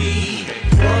it.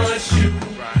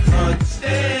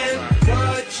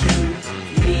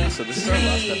 So this is our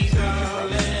last episode.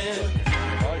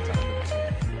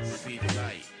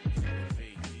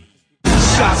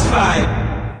 Shots fired.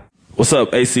 What's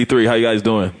up, AC3? How you guys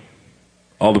doing?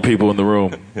 All the people in the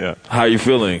room. Yeah. How are you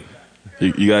feeling?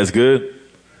 You guys good?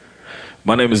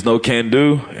 My name is No Can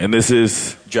Do, and this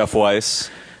is Jeff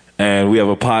Weiss. and we have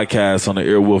a podcast on the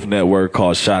Earwolf Network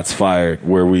called Shots Fired,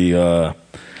 where we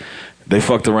they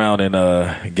fucked around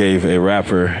and gave a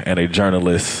rapper and a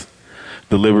journalist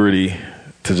the liberty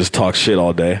to just talk shit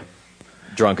all day.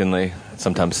 Drunkenly,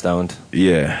 sometimes stoned.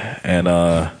 Yeah, and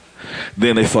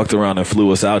then they fucked around and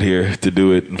flew us out here to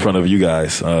do it in front of you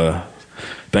guys.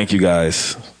 Thank you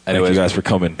guys. Anyways, thank you guys for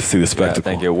coming to see the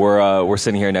spectacle. Yeah, thank you. We're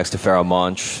sitting here next to Pharoah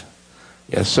Monch.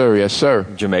 Yes, sir. Yes, sir.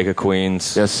 Jamaica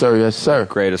Queens. Yes, sir. Yes, sir.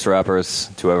 Greatest rappers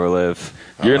to ever live.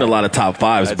 You're in a lot of top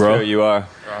fives, That's bro. True, you are.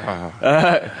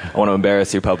 I want to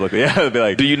embarrass you publicly. Yeah, I'd be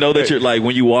like. Do you know that you're like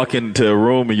when you walk into a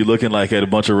room and you're looking like at a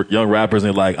bunch of young rappers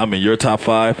and you're like, I'm in your top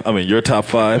five. I'm in your top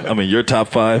five. I'm in your top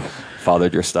five.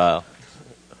 Fathered your style.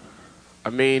 I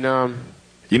mean,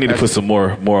 you need to put some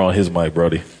more on his mic,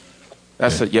 Brody.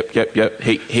 That's a yep.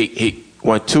 Hey.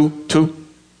 1, 2, 2.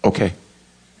 Okay.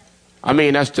 I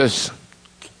mean, that's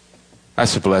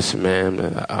a blessing,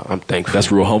 man. I'm thankful.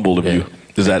 That's real humble of you.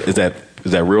 Is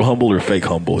that real humble or fake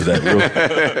humble? Is that real?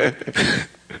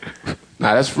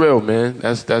 Nah, that's real, man.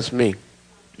 That's me.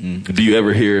 Do you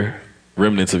ever hear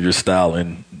remnants of your style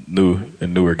in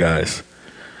newer guys?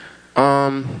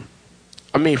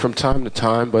 I mean, from time to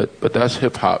time, but that's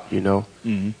hip hop, you know.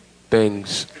 Mm-hmm.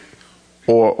 Things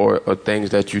or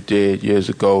things that you did years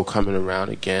ago coming around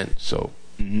again. So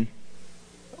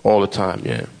all the time,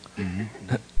 yeah.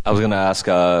 Mm-hmm. I was gonna ask.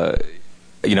 I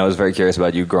was very curious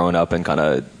about you growing up and kind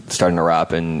of starting to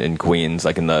rap in Queens,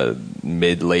 like in the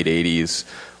late '80s.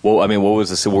 Well, I mean, what was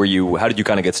this? How did you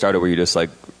kind of get started? Were you just like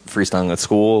freestyling at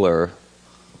school, or?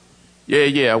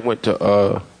 Yeah. I went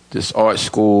to this art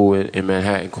school in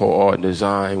Manhattan called Art and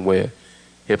Design, where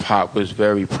hip hop was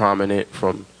very prominent,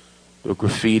 from the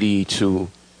graffiti to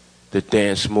the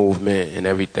dance movement, and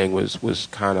everything was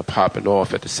kind of popping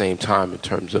off at the same time in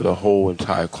terms of the whole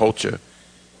entire culture.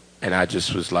 And I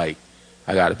just was like,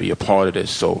 I got to be a part of this.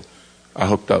 So I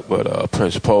hooked up with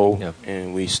Prince Poe,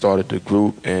 and we started the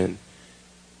group, and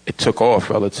it took off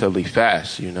relatively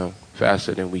fast,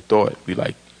 faster than we thought. We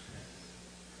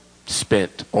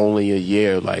spent only a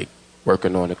year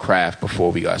working on the craft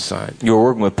before we got signed. You were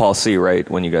working with Paul C, right,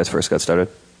 when you guys first got started?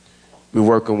 We were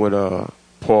working with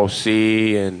Paul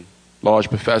C, and Large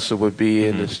Professor would be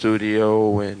in the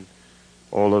studio, and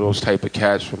all of those type of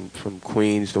cats from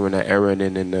Queens during that era. And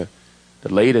then in the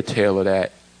later tail of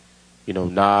that,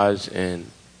 Nas and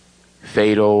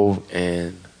Fado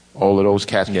and all of those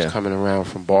cats was coming around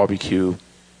from Barbecue,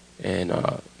 and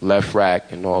Left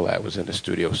Rack and all that was in the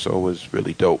studio. So it was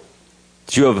really dope.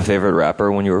 Did you have a favorite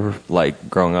rapper when you were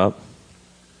growing up?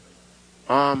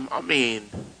 I mean,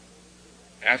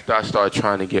 after I started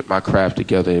trying to get my craft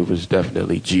together, it was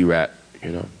definitely G-Rap,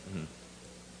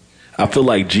 I feel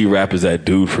like G-Rap is that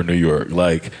dude for New York.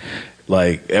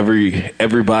 Every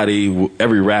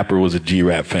rapper was a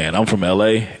G-Rap fan. I'm from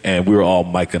LA, and we were all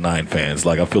Micah 9 fans.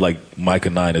 I feel like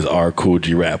Micah 9 is our cool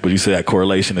G-Rap. Would you say that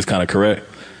correlation is kind of correct?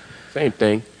 Same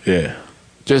thing. Yeah.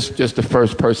 Just the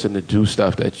first person to do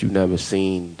stuff that you've never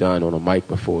seen done on a mic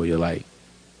before. You're like,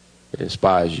 it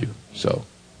inspires you. So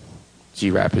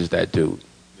G-Rap is that dude.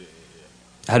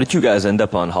 How did you guys end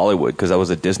up on Hollywood? Because that was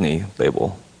a Disney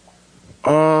label.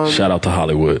 Shout out to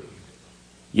Hollywood.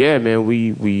 Yeah, man,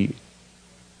 we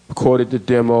recorded the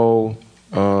demo.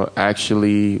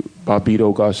 Actually,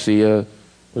 Barbito Garcia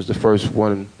was the first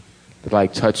one to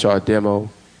touch our demo.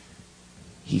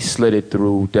 He slid it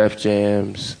through Def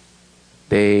Jams.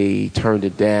 They turned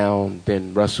it down.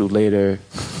 Then Russell later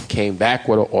came back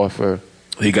with an offer.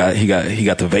 He got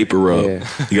the vapor rub.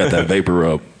 Yeah. He got that vapor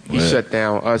rub. He shut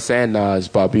down us and Nas.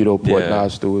 Barbito brought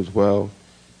Nas through as well.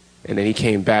 And then he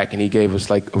came back and he gave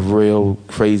us a real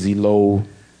crazy low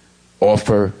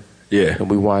offer. Yeah. And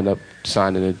we wound up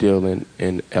signing a deal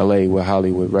in LA with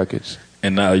Hollywood Records.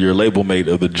 And now you're label mate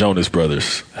of the Jonas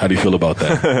Brothers. How do you feel about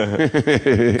that?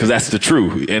 Because that's the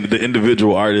truth. And the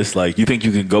individual artist, you think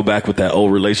you can go back with that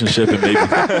old relationship and maybe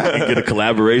and get a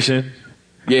collaboration?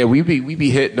 Yeah, we be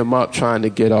hitting them up trying to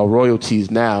get our royalties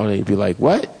now, and they'd be like,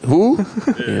 "What? Who?"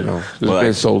 It's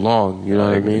been so long. You know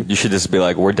what I mean? You should just be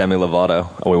like, "We're Demi Lovato,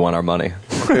 and we want our money."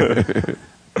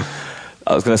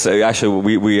 I was gonna say,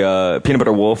 actually, we Peanut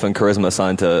Butter Wolf and Charisma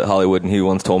signed to Hollywood, and he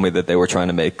once told me that they were trying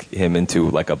to make him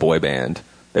into a boy band.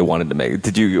 They wanted to make.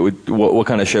 Did you? What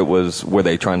kind of shit were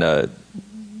they trying to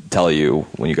tell you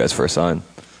when you guys first signed?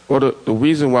 Well, the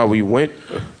reason why we went.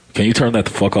 Can you turn that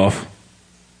the fuck off?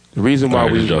 The reason why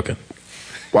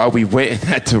we went in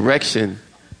that direction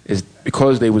is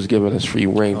because they was giving us free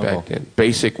reign back then.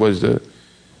 Basic was the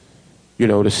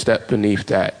step beneath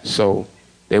that. So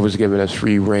they was giving us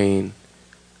free reign.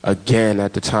 Again,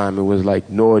 at the time, it was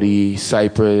Naughty,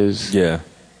 Cypress. Yeah.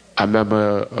 I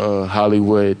remember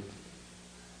Hollywood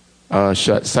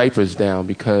shut Cypress down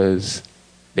because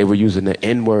they were using the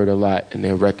N-word a lot in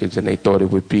their records, and they thought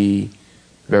it would be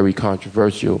very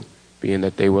controversial. being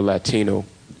that they were Latino.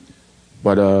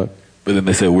 But then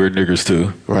they said we're niggers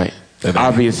too. Right. And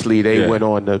obviously they went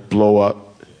on to blow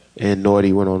up, and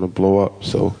Naughty went on to blow up.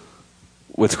 So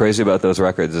what's crazy about those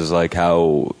records is like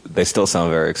how they still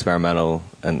sound very experimental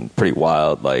and pretty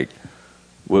wild. Like,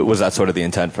 was that sort of the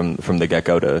intent from the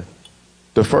get-go to?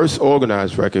 The first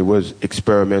Organized record was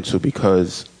experimental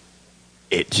because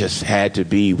it just had to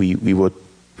be. We were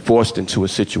forced into a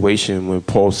situation when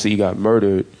Paul C got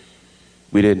murdered.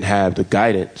 We didn't have the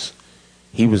guidance.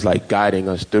 He was like guiding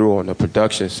us through on the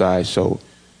production side. So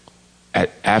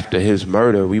after his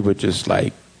murder, we would just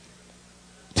like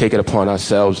take it upon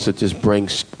ourselves to just bring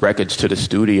records to the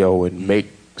studio and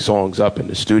make songs up in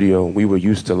the studio. We were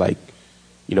used to like,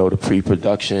 you know, the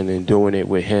pre-production and doing it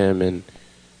with him. And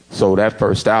so that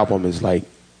first album is like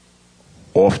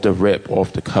off the rip,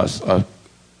 off the cusp of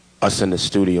us in the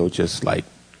studio just like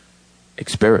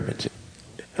experimenting.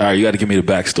 All right, you got to give me the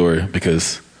backstory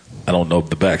because I don't know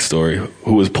the backstory.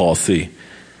 Who was Paul C?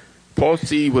 Paul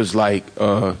C was like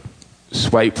a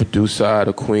white producer out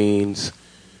of Queens.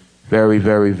 Very,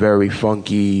 very, very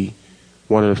funky.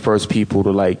 One of the first people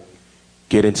to like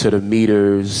get into the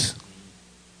meters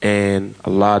and a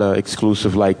lot of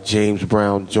exclusive like James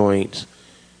Brown joints,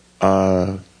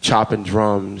 chopping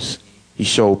drums. He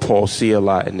showed Paul C a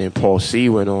lot, and then Paul C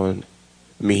went on.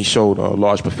 I mean, he showed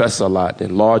Large Professor a lot.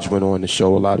 Then Large went on to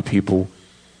show a lot of people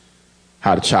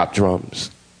how to chop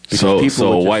drums. So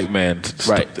a white man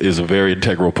is a very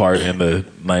integral part in the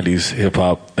 90s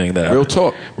hip-hop thing. That Real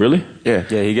talk. Really? Yeah.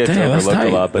 Yeah, he gets that's overlooked tight.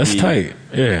 a lot. But That's tight.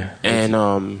 Yeah.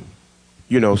 And,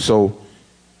 you know, so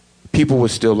people were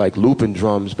still like looping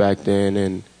drums back then,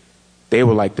 and they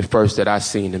were like the first that I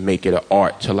seen to make it an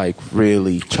art to like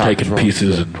really chop Taking drums.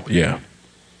 pieces and, yeah.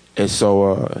 And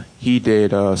so he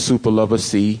did Super Lover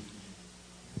C.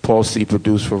 Paul C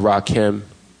produced for Rakim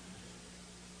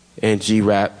and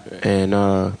G-Rap, and,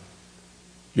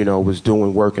 you know, was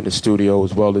doing work in the studio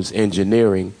as well as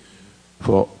engineering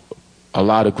for a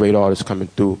lot of great artists coming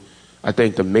through. I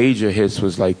think the major hits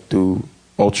was like through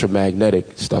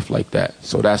Ultramagnetic, stuff like that.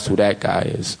 So that's who that guy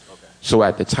is. Okay. So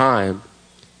at the time,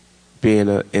 being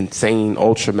an insane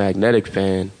Ultramagnetic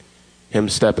fan, him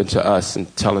stepping to us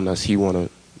and telling us he want to,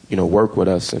 you know, work with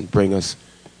us and bring us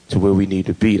to where we need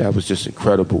to be, that was just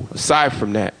incredible. Aside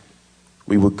from that,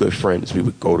 we were good friends. We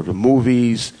would go to the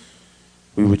movies.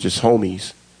 We were just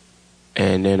homies.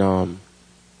 And then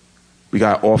we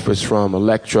got offers from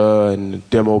Elektra, and the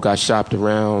demo got shopped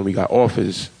around. We got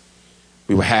offers.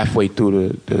 We were halfway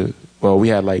through well, we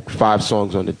had like 5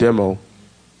 songs on the demo,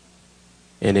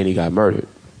 and then he got murdered.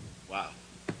 Wow.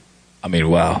 I mean,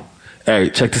 wow. Hey,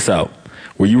 check this out.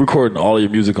 Were you recording all your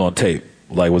music on tape?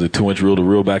 Like, was it 2-inch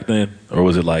reel-to-reel back then? Or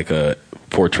was it like a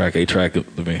 4-track, 8-track?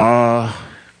 I mean,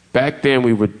 back then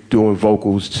we were doing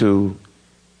vocals to,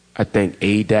 I think,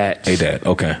 ADAT. ADAT,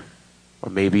 okay. Or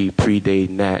maybe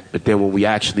predating that. But then when we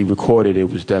actually recorded, it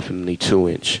was definitely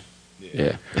 2-inch.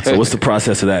 Yeah. So what's the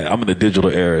process of that? I'm in the digital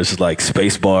era. It's just like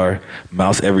space bar,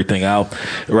 mouse everything out,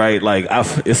 right? Like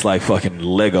it's like fucking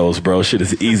Legos, bro. Shit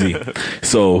is easy.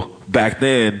 So back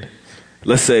then,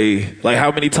 let's say, like,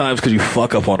 how many times could you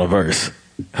fuck up on a verse?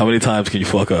 How many times can you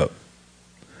fuck up?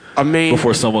 I mean,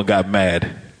 before someone got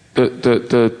mad.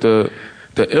 The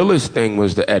illest thing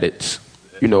was the edits.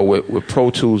 You know, with Pro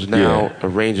Tools now,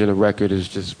 arranging a record is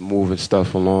just moving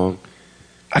stuff along.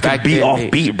 I can beat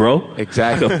off beat, bro.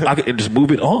 Exactly. I could just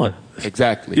move it on.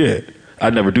 Exactly. Yeah.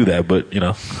 I'd never do that, but, you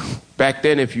know. Back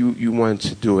then, if you wanted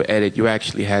to do an edit, you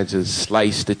actually had to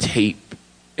slice the tape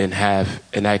in half,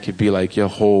 and that could be like your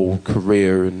whole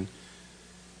career and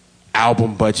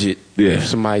album budget. Yeah. If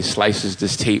somebody slices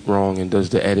this tape wrong and does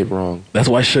the edit wrong. That's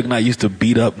why Suge Knight used to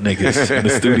beat up niggas in the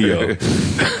studio.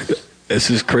 It's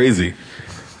just crazy.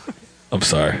 I'm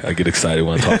sorry. I get excited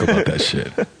when I talk about that shit.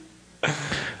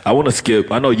 I want to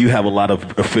skip. I know you have a lot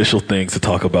of official things to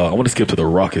talk about. I want to skip to the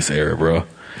Raucous era, bro.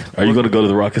 Are you going to go to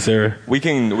the Raucous era? We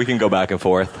can go back and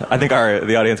forth. I think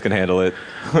the audience can handle it.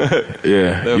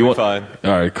 Yeah. That'll be fine.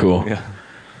 All right, cool. Yeah.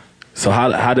 So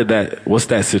how did that, what's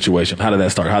that situation? How did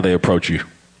that start? How they approach you?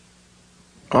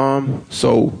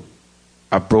 So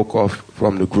I broke off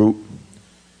from the group.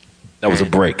 That was a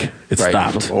break. It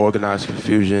stopped. From Organized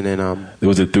Confusion, and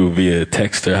was it through via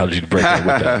text, or how did you break up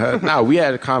with that? No, we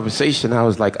had a conversation. I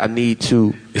was like, I need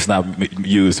to. It's not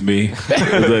you, it's me.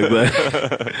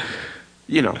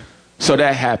 You know, so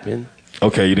that happened.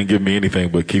 Okay, you didn't give me anything,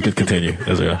 but keep it continue.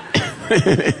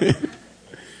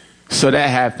 So that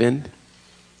happened,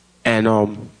 and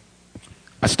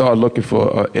I started looking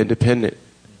for independent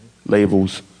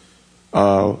labels.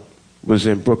 Was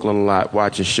in Brooklyn a lot,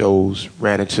 watching shows,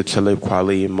 ran into Talib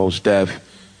Kweli and Mos Def.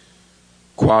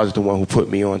 Quad's the one who put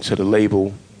me onto the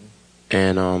label.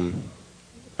 And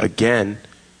again,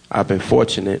 I've been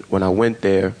fortunate. When I went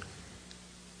there,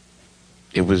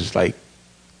 it was like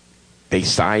they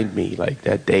signed me like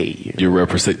that day. Your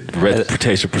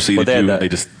reputation preceded you. They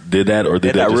just did that, or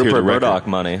did they just Rupert hear the record? Murdoch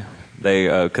money. They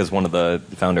because one of the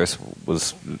founders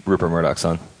was Rupert Murdoch's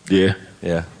son. Yeah.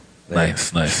 Yeah.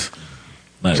 Nice.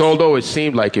 So although it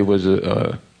seemed like it was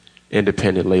a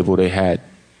independent label, they had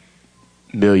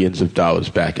millions of dollars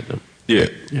backing them. Yeah.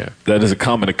 Yeah. That is a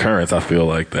common occurrence, I feel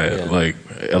like that. Yeah. Like,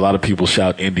 a lot of people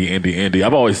shout indie.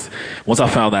 I've always, once I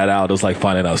found that out, it was like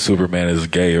finding out Superman is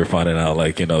gay or finding out,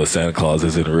 like, you know, Santa Claus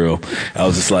isn't real. I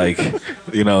was just like,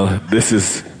 you know, you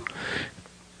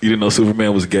didn't know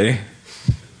Superman was gay?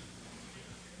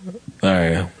 All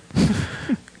right,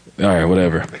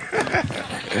 whatever.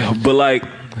 But, like,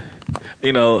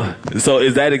 you know, so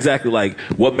is that exactly like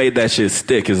what made that shit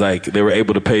stick? Is like they were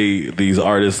able to pay these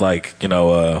artists like, you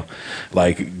know,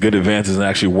 like good advances and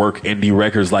actually work indie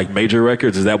records like major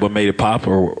records? Is that what made it pop,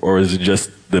 or is it just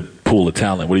the pool of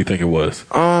talent? What do you think it was?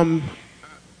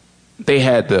 They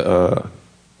had the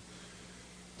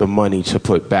money to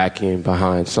put back in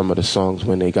behind some of the songs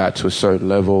when they got to a certain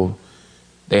level.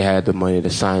 They had the money to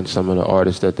sign some of the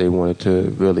artists that they wanted to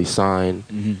really sign.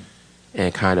 Mm-hmm.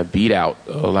 And kind of beat out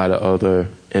a lot of other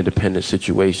independent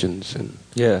situations. And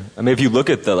yeah, I mean, if you look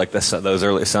at those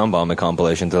early Soundbombing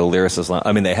compilations, the lyricists,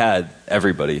 I mean, they had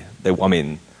everybody.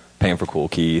 Paying for Cool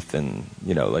Keith, and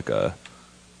you know, like a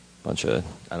bunch of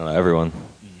everyone.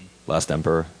 Last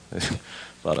Emperor, a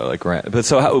lot of like Grant. But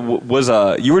so, how was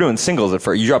you were doing singles at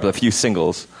first? You dropped a few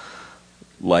singles,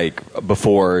 like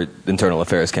before Internal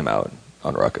Affairs came out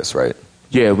on Ruckus, right?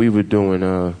 Yeah, we were doing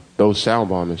those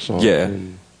Soundbombing songs. Yeah.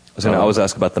 I always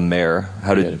ask about the Mayor.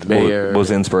 What was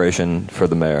the inspiration for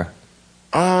the Mayor?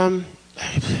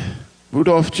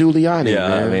 Rudolph Giuliani.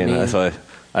 Yeah, man.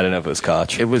 I didn't know if it was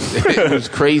Koch. It was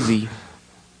crazy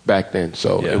back then,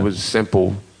 so it was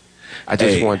simple. I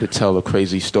just wanted to tell a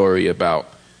crazy story about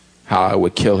how I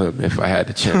would kill him if I had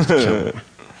the chance to kill him.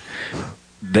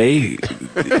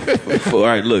 All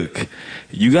right, look,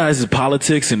 you guys'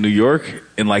 politics in New York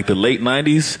in like the late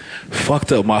 90s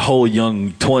fucked up my whole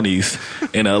young 20s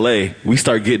in LA. We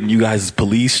start getting you guys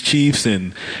police chiefs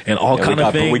and all kind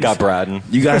of things. We got Braden.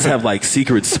 You guys have like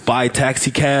secret spy taxi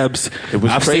cabs.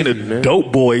 I've seen a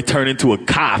dope boy turn into a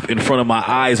cop in front of my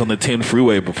eyes on the 10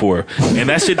 freeway before. And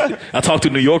that shit, I talk to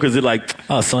New Yorkers, they're like,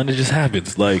 oh son, it just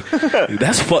happens. Like,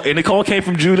 that's and it all came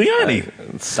from Giuliani.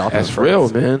 That's real,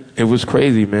 man. It was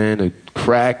crazy, man. The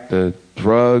crack, the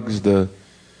drugs, the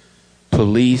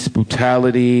police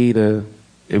brutality,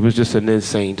 it was just an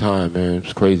insane time, man. It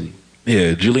was crazy.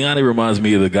 Yeah, Giuliani reminds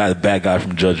me of the bad guy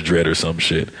from Judge Dredd or some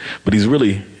shit. But he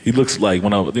looks like,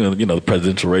 when the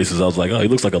presidential races, I was like, oh, he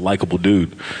looks like a likable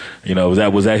dude. You know, was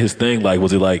that his thing? Like,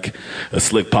 was he like a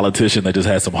slick politician that just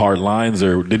had some hard lines,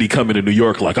 or did he come into New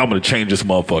York like, I'm going to change this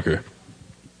motherfucker?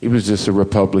 He was just a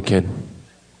Republican.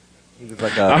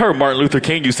 I heard Martin Luther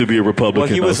King used to be a Republican. Well,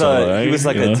 he was right? he was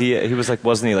like a DA. He was like,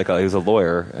 wasn't he like he was a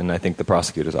lawyer in I think the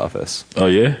prosecutor's office. Oh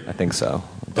yeah, I think so.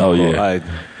 Oh yeah,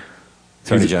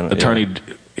 Attorney General.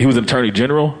 He was an Attorney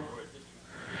General,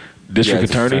 District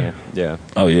Attorney. Yeah.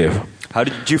 Oh yeah. How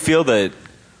did you feel that?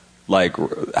 Like,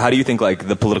 how do you think like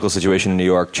the political situation in New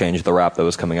York changed the rap that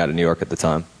was coming out of New York at the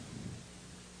time?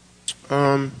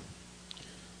 Yeah,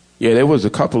 there was a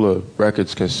couple of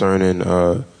records concerning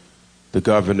the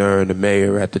governor and the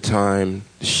mayor at the time,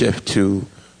 the shift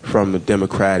from a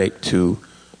Democratic to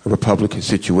a Republican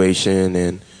situation,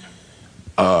 and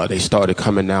they started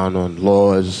coming down on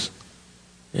laws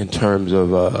in terms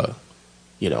of,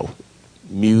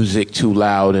 music too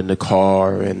loud in the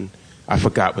car, and I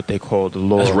forgot what they called the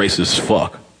law. That's racist as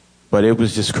fuck. But it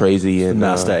was just crazy, and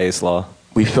Master Ace Law.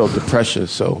 We felt the pressure,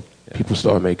 so people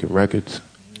started making records.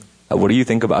 What do you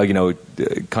think about,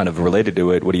 kind of related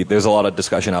to it? There's a lot of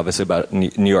discussion, obviously, about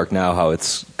New York now, how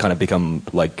it's kind of become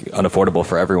like unaffordable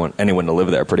for anyone to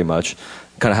live there, pretty much.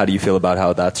 Kind of, how do you feel about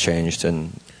how that's changed?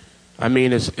 And I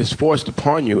mean, it's forced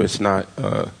upon you. It's not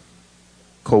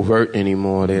covert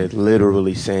anymore. They're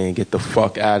literally saying, "Get the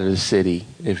fuck out of the city.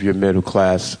 If you're middle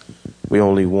class, we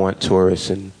only want tourists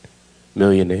and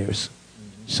millionaires."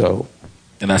 So,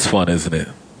 and that's fun, isn't it?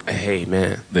 Hey,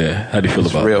 man. Yeah. How do you feel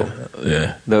about real. That?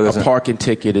 Yeah. A parking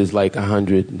ticket is like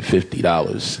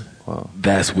 $150. Wow.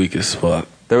 That's weak as fuck.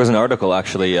 There was an article,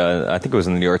 actually, I think it was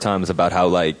in the New York Times, about how,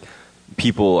 like,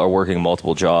 people are working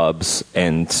multiple jobs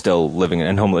and still living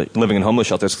in homeless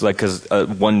shelters. Because a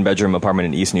one-bedroom apartment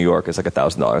in East New York is like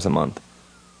 $1,000 a month.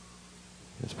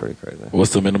 It's pretty crazy.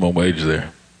 What's the minimum wage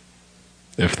there?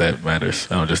 If that matters.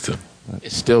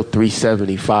 It's still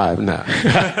 $3.75 now.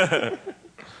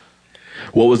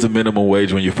 What was the minimum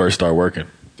wage when you first started working?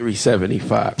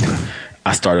 $3.75.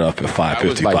 I started off at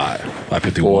 $5.55, like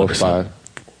 $5.51 4 or or 5. something.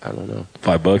 I don't know.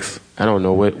 $5? I don't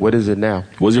know. What is it now?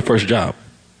 What was your first job?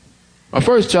 My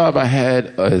first job I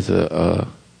had as a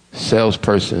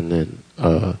salesperson in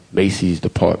Macy's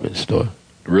department store.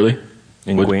 Really?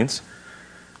 In Queens?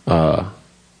 No,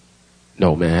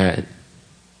 Manhattan.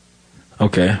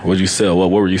 Okay. What did you sell?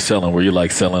 What were you selling? Were you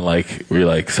like selling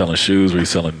shoes? Were you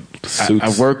selling suits?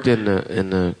 I worked in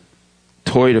the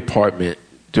toy department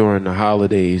during the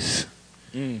holidays,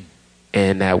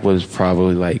 and that was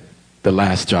probably like the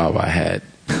last job I had.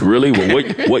 Really? Well,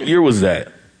 what year was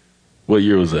that? What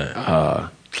year was that?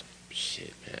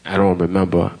 Shit, man. I don't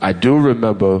remember. I do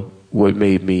remember what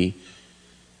made me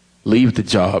leave the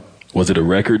job. Was it a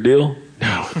record deal?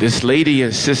 No. This lady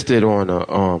insisted on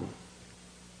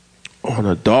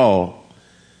a doll,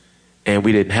 and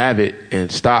we didn't have it in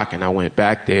stock, and I went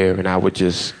back there, and I would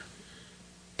just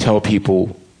tell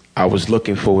people I was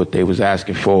looking for what they was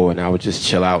asking for, and I would just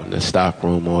chill out in the stock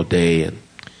room all day. And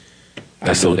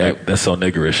that's so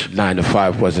niggerish. 9 to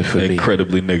 5 wasn't for me.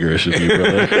 Incredibly niggerish of you,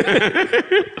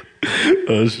 brother.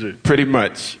 Oh shit! Pretty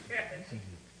much.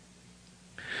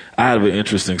 I have an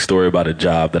interesting story about a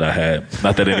job that I had.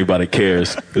 Not that anybody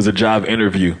cares. It was a job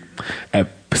interview at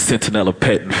Centinela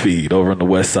Pet and Feed over on the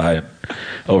west side,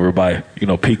 over by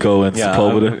Pico and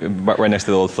Sepulveda. Right next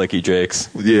to the old Flaky Jake's.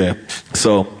 Yeah.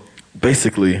 So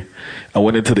basically, I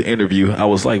went into the interview. I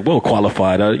was like, well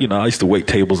qualified. I used to wait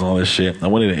tables and all this shit. I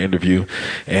went in the interview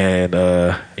and,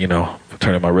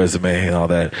 turning my resume and all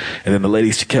that. And then the lady,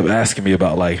 she kept asking me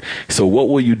about like, so what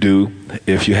will you do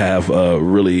if you have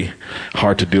really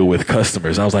hard to deal with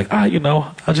customers? I was like,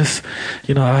 I'll just,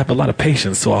 I have a lot of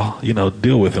patience, so I'll,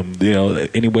 deal with them,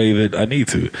 any way that I need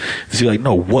to. She's like,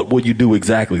 no, what will you do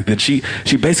exactly? Then she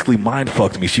basically mind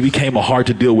fucked me. She became a hard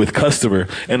to deal with customer.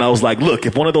 And I was like, look,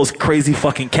 if one of those crazy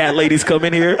fucking cat ladies come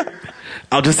in here,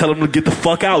 I'll just tell them to get the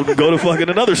fuck out and go to fucking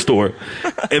another store.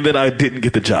 And then I didn't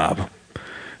get the job.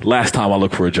 Last time I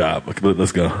looked for a job.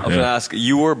 Let's go. I was going to ask,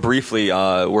 you were briefly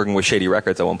working with Shady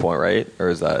Records at one point, right? Or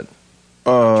is that...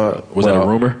 was that a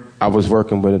rumor? I was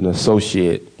working with an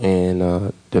associate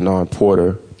in Denon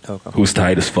Porter. Okay. Who's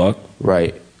tight as fuck?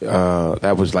 Right.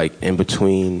 That was like in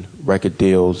between record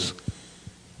deals.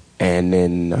 And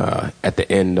then at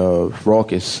the end of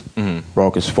Raucous,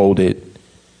 Raucous folded.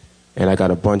 And I got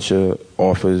a bunch of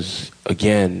offers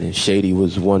again. And Shady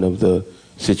was one of the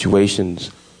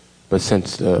situations. But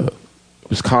since it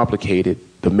was complicated,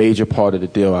 the major part of the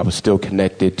deal, I was still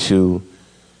connected to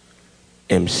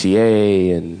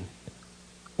MCA and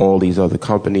all these other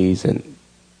companies, and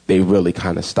they really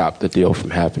kind of stopped the deal from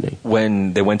happening.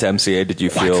 When they went to MCA, did you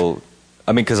feel...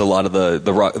 I mean, because a lot of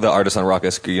the artists on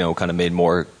Raucous, kind of made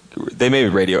more... They made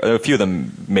radio... A few of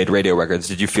them made radio records.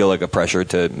 Did you feel like a pressure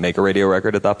to make a radio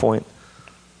record at that point?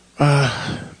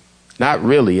 Not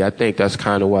really. I think that's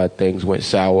kind of why things went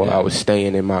sour. Yeah. I was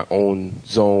staying in my own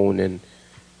zone, and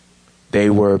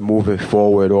they were moving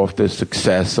forward off the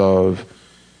success of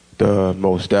the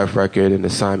Mos Def record and the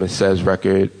Simon Says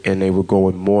record, and they were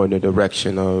going more in the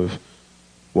direction of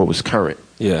what was current.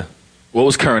 Yeah. What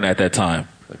was current at that time?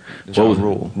 Ja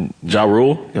Rule. Ja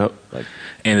Rule? Yep.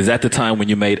 And is that the time when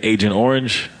you made Agent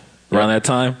Orange around that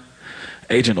time?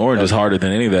 Agent Orange is harder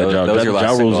than any of that. Ja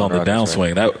Rule's on the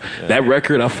downswing. Right? That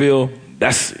record, I feel,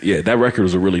 that record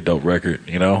was a really dope record.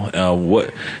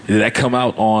 What did that come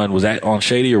out on? Was that on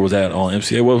Shady or was that on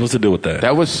MCA? What was the deal with that?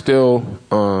 That was still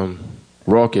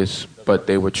Raucous, but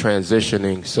they were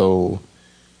transitioning, so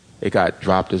it got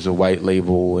dropped as a white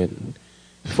label. And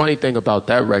the funny thing about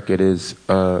that record is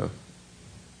the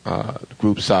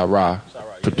group Sarah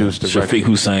produced the record. Shafiq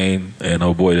Hussein and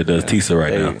old boy that does Tisa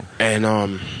right now. And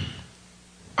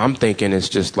I'm thinking it's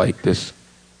just like this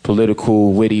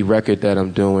political, witty record that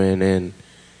I'm doing, and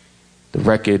the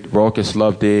record, Raucous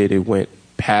loved it. It went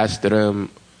past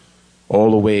them all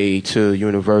the way to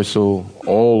Universal,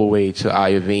 all the way to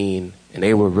Iovine, and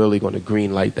they were really going to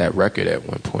greenlight that record at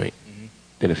one point.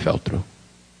 Then it fell through.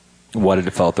 Why did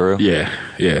it fall through? Yeah.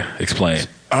 Explain.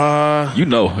 It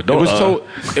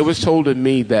was told to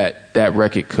me that that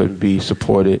record couldn't be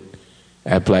supported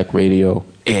at Black Radio.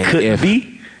 And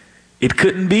It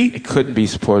couldn't be? It couldn't be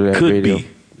supported at radio. Be.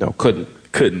 No, couldn't.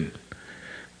 Couldn't.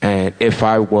 And if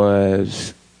I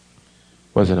wasn't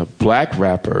a black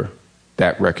rapper,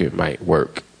 that record might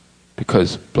work,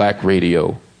 because Black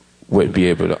Radio wouldn't be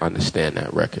able to understand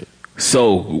that record.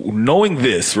 So, knowing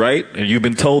this, right, and you've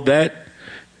been told that,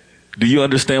 do you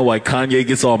understand why Kanye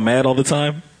gets all mad all the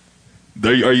time?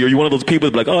 Are you one of those people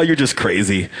that be like, oh, you're just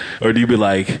crazy? Or do you be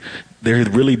like, they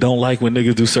really don't like when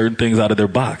niggas do certain things out of their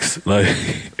box? Like,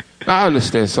 I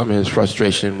understand some of his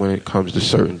frustration when it comes to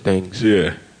certain things.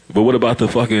 Yeah. But what about the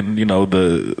fucking,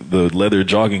 the leather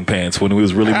jogging pants when he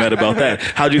was really mad about that?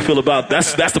 How'd you feel about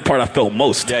that's the part I felt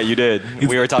most. Yeah, you did.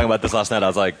 We were talking about this last night. I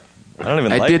was like,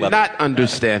 I did not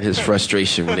understand his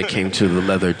frustration when it came to the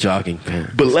leather jogging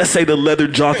pants. But let's say the leather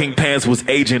jogging pants was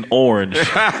Agent Orange.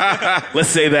 Let's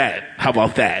say that. How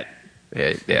about that?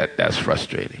 Yeah, that's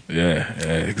frustrating. Yeah,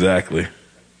 exactly.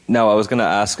 No, I was going to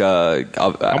ask, I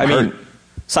mean,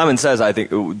 Simon Says, I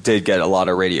think, did get a lot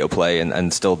of radio play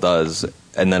and still does.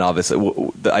 And then obviously,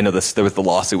 I know there was the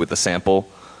lawsuit with the sample.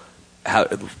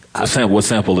 What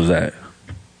sample is that?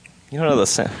 You don't know the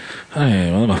sample?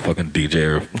 I'm not a fucking DJ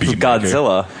or beat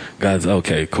Godzilla.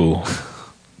 Okay, cool.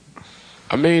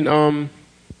 I mean,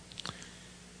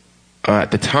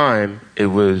 at the time, it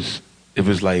was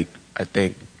like, I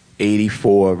think,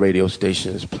 84 radio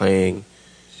stations playing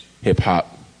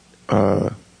hip-hop.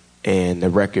 And the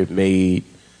record made,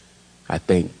 I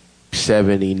think,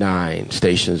 79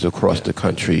 stations across the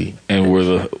country. And were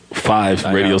the 5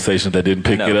 radio stations that didn't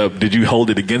pick it up, did you hold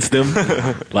it against them?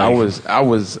 I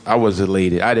was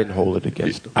elated. I didn't hold it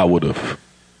against them. I would have.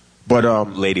 But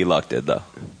Lady Luck did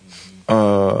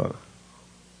though.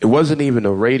 It wasn't even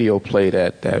a radio play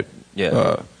that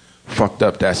fucked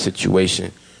up that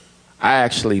situation. I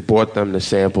actually bought them the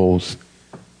samples.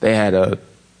 They had a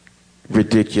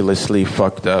ridiculously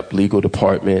fucked up legal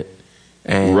department.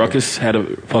 And Ruckus had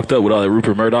it fucked up with all that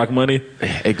Rupert Murdoch money?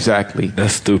 Exactly.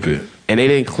 That's stupid. And they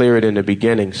didn't clear it in the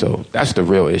beginning, so that's the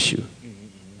real issue.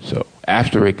 So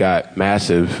after it got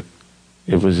massive,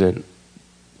 it was in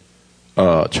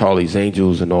Charlie's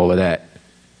Angels and all of that,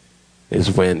 is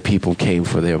when people came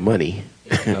for their money.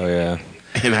 Oh, yeah.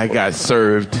 And I got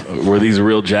served. Were these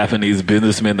real Japanese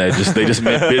businessmen that they just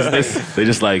meant business? They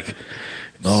just like...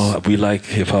 No, we like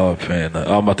hip hop, and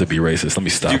I'm about to be racist. Let me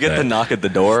stop. Did you get the knock at the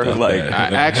door?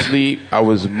 I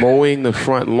was mowing the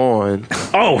front lawn.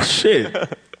 Oh shit!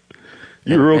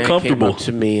 You're real comfortable. Came up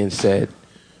to me and said,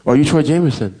 "Are you Troy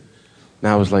Jamerson?"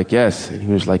 And I was like, "Yes." And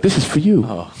he was like, "This is for you."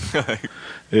 Oh.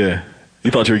 Yeah.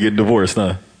 You thought you were getting divorced,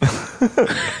 huh?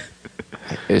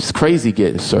 It's crazy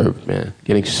getting served, man.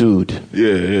 Getting sued.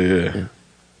 Yeah.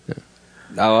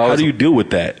 How do you deal with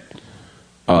that?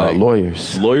 Lawyers.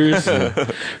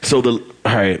 So all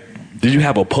right. Did you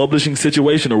have a publishing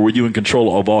situation, or were you in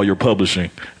control of all your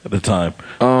publishing at the time?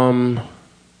 I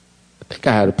think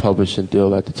I had a publishing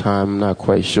deal at the time. I'm not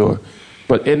quite sure,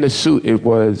 but in the suit, it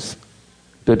was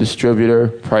the distributor,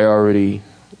 Priority,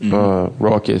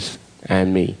 Raucous,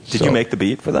 and me. Did you make the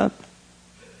beat for that?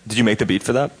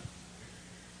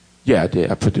 Yeah, I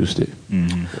did. I produced it.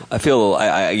 I feel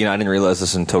I didn't realize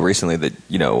this until recently that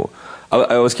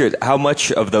I was curious, how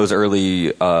much of those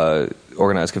early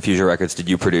Organized Confusion records did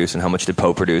you produce, and how much did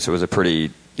Poe produce, or was it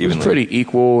pretty evenly? It was pretty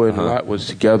equal, and a lot was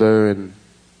together, and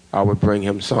I would bring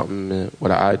him something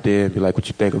with an idea and be like, what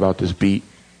you think about this beat?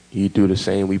 He'd do the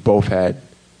same. We both had,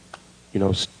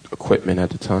 equipment at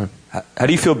the time. How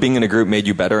do you feel being in a group made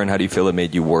you better, and how do you feel it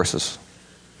made you worse?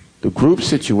 The group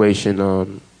situation,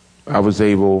 I was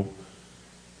able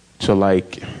to,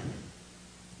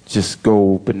 just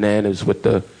go bananas with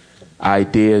the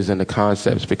ideas and the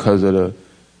concepts because of the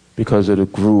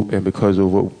group and because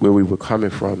of where we were coming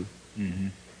from.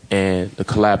 And the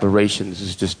collaborations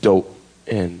is just dope,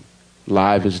 and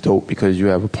live is dope because you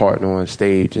have a partner on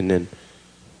stage, and then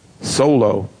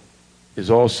solo is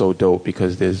also dope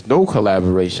because there's no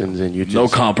collaborations and you just no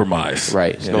compromise.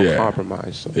 Right, it's no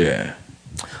compromise. So. Yeah.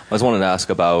 I was wanting to ask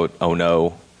about Oh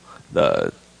No,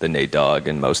 the Nate Dogg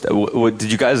and Most.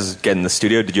 Did you guys get in the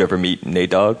studio? Did you ever meet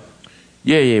Nate Dogg?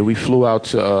 Yeah, we flew out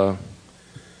to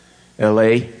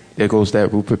L.A. There goes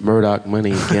that Rupert Murdoch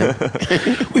money again.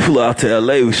 We flew out to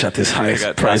L.A. We shot this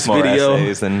highest price video.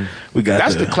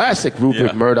 That's the classic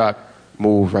Rupert Murdoch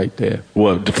move right there.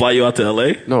 What, to fly you out to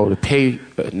L.A.? No, to pay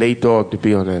Nate Dogg to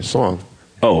be on that song.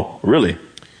 Oh, really?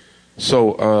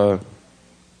 So,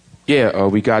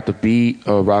 we got the beat.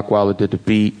 Rockwilder did the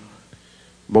beat.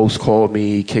 Most called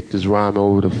me, he kicked his rhyme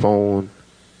over the phone.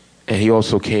 And he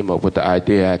also came up with the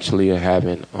idea, actually, of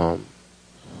having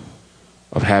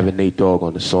Nate Dogg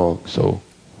on the song. So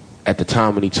at the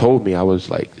time when he told me, I was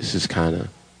like, this is kind of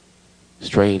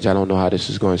strange. I don't know how this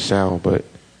is going to sound, but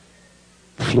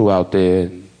flew out there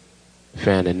and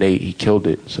found Nate. He killed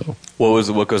it. So what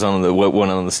went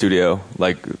on in the studio?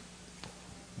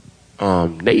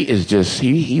 Nate is just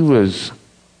he was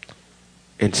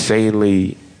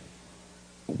insanely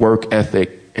work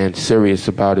ethic and serious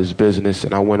about his business,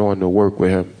 and I went on to work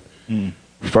with him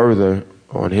further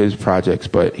on his projects,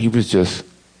 but he was just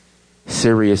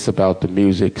serious about the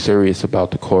music, serious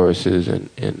about the choruses,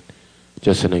 and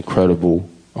just an incredible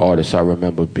artists I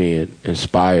remember being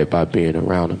inspired by being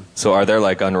around them. So are there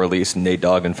like unreleased Nate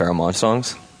Dogg and Pharoah Monch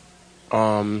songs?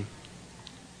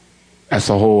 That's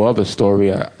a whole other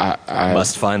story. I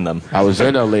must find them. I was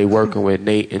in LA working with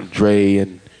Nate and Dre,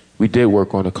 and we did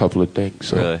work on a couple of things.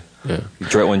 So, really?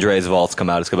 Yeah. When Dre's Vaults come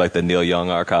out, it's like the Neil Young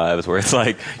archives, where it's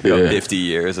like 50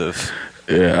 years of.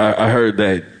 Yeah, I heard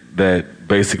that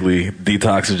basically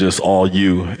Detox is just all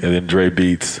you, and then Dre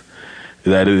beats.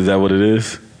 Is that what it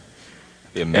is?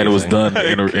 And it was done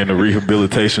in a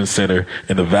rehabilitation center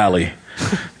in the Valley.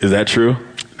 Is that true?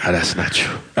 No, that's not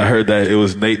true. I heard that it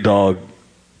was Nate Dogg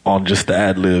on just the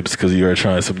ad libs because you were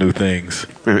trying some new things.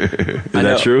 Is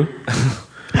that true?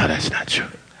 No, that's not true.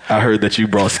 I heard that you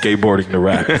brought skateboarding to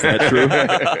rap. Is that true?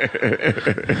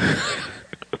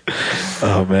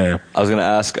 Oh man! I was going to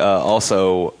ask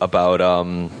also about.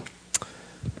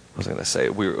 What was I going to say?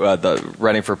 We were the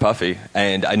running for Puffy,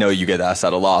 and I know you get asked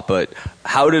that a lot. But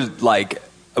how did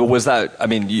was that? I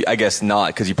mean, I guess not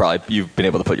because you've been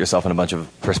able to put yourself in a bunch of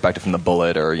perspective from the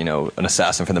Bullet or an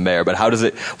assassin from the Mayor. But how does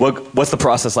it? What's the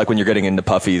process like when you're getting into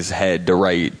Puffy's head to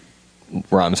write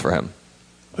rhymes for him?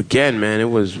 Again, man, it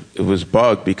was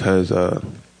bugged because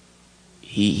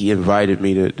he invited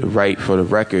me to write for the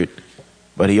record,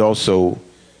 but he also,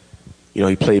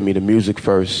 he played me the music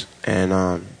first,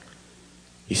 and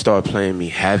he started playing me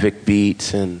Havoc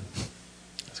beats and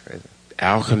that's crazy.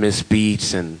 Alchemist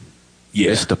beats and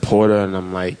Mr. Porter, and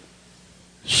I'm like,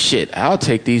 shit, I'll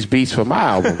take these beats for my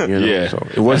album. Yeah, so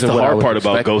it wasn't that's the hard part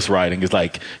expecting. about ghostwriting is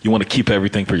like you want to keep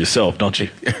everything for yourself, don't you?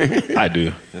 I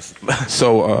do.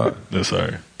 So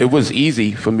sorry. It was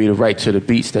easy for me to write to the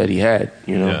beats that he had,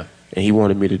 and he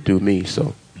wanted me to do me.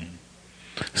 So,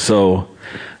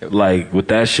 like with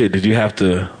that shit, did you have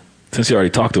to? Since you already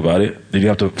talked about it, did you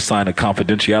have to sign a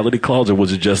confidentiality clause, or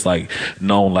was it just like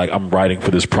known, like I'm writing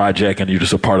for this project and you're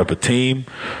just a part of a team,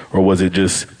 or was it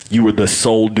just you were the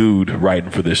sole dude writing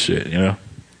for this shit?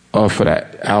 For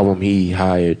that album, he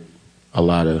hired a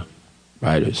lot of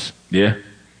writers. Yeah.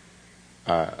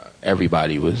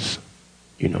 Everybody was,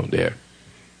 there,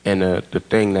 and the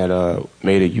thing that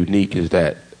made it unique is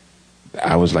that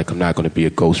I was like, I'm not going to be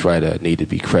a ghostwriter. I need to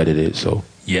be credited, so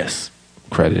yes,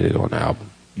 credited on the album.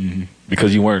 Mm-hmm.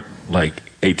 Because you weren't like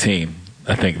 18.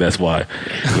 I think that's why.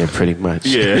 Yeah, pretty much.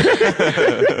 Yeah.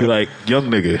 You're like,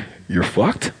 young nigga, you're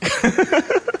fucked.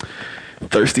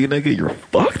 Thirsty nigga, you're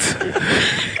fucked.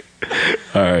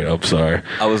 All right, I'm sorry.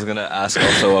 I was going to ask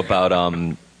also about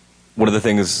one of the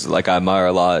things I admire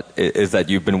a lot is that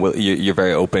you're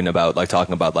very open about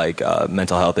talking about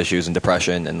mental health issues and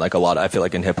depression and a lot. I feel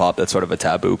like in hip hop that's sort of a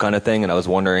taboo kind of thing, and I was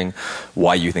wondering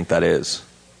why you think that is.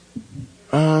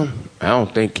 I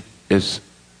don't think it's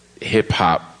hip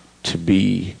hop to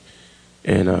be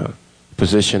in a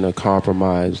position of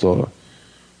compromise or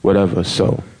whatever.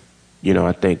 So,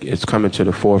 I think it's coming to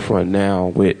the forefront now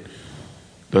with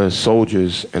the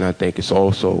soldiers, and I think it's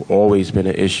also always been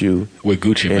an issue with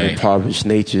Gucci Mane. Impoverished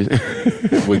nature.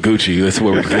 With Gucci, that's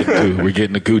what we're getting to. We're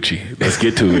getting to Gucci. Let's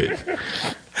get to it.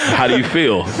 How do you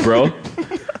feel, bro?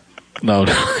 No.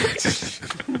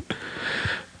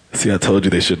 See, I told you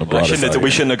they shouldn't have brought us out.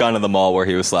 We shouldn't have gone to the mall where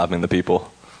he was slapping the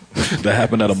people. That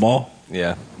happened at a mall?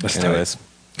 Yeah. That's Anyways, tight.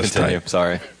 continue. Tight.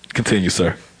 Sorry. Continue,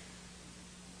 sir.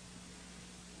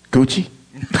 Gucci?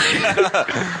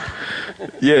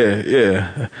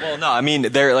 Yeah. Well, no, I mean,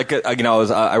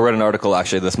 I read an article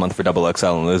actually this month for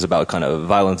XXL, and it was about kind of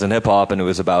violence in hip hop, and it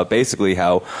was about basically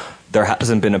how there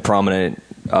hasn't been a prominent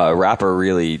rapper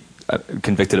really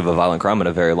convicted of a violent crime in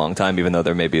a very long time, even though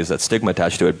there maybe is that stigma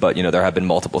attached to it. But, there have been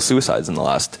multiple suicides in the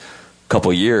last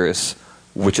couple years,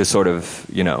 which is sort of,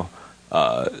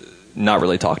 not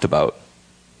really talked about.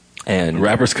 And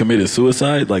rappers committed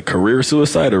suicide, like career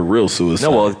suicide or real suicide?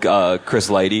 No, well, Chris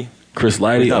Lighty. Chris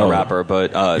Lighty? He's not a rapper,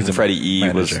 but Freddie E.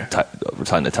 manager. was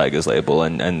signed to Tyga's label,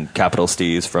 and Capital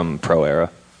Steez from Pro Era.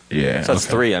 Yeah. So that's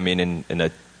three, in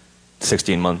a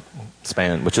 16-month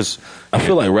span, which is... I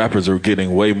feel like rappers are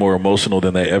getting way more emotional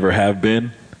than they ever have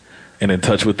been and in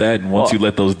touch with that. And once you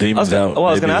let those demons out... Well,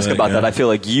 I was going to ask about that. I feel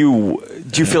like do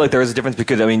you feel like there is a difference?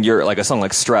 Because, you're a song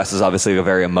like Stress is obviously a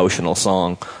very emotional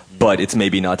song, but it's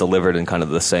maybe not delivered in kind of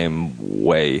the same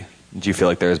way. Do you feel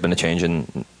like there has been a change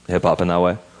in hip-hop in that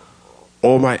way?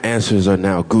 All my answers are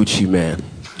now Gucci Mane.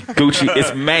 Gucci,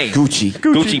 it's Mane.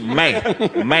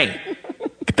 Gucci Mane.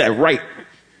 Get that right.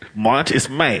 Monch, it's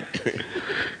Mane.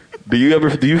 Do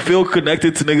you feel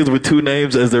connected to niggas with two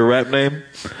names as their rap name?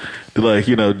 Like,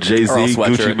 Jay-Z,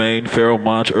 Gucci Mane, Pharoah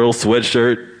Monch, Earl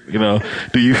Sweatshirt, You know,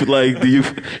 do you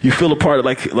feel a part of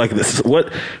like this?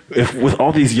 What if with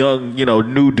all these young, you know,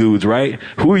 new dudes, right?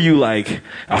 Who are you like?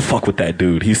 I fuck with that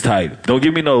dude. He's tight. Don't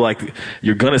give me no like.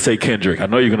 You're gonna say Kendrick. I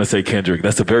know you're gonna say Kendrick.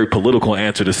 That's a very political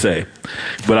answer to say,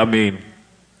 but I mean,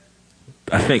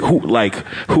 I think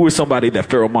who is somebody that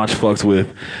Pharoah Monch fucks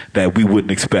with that we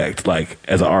wouldn't expect, like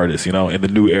as an artist, you know, in the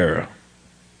new era.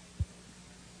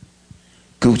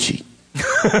 Gucci.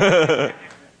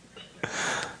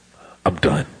 I'm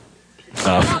done.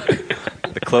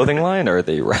 The clothing line or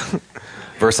the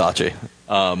Versace?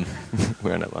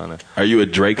 We're in Atlanta. Are you a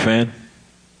Drake fan?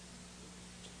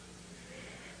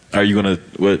 Are you gonna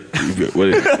what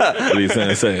are you saying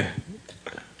to say?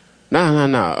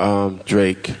 Nah.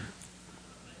 Drake.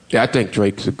 Yeah, I think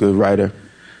Drake's a good writer.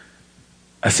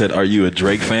 I said, are you a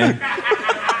Drake fan?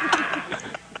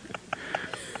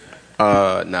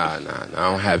 Nah. I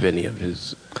don't have any of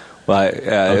his. Well,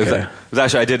 it was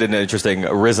actually, I did an interesting,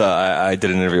 RZA, I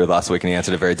did an interview with last week, and he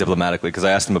answered it very diplomatically, because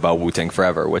I asked him about Wu-Tang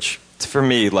Forever, which, for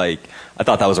me, like, I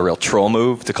thought that was a real troll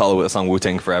move, to call it a song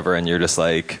Wu-Tang Forever, and you're just,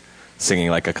 like, singing,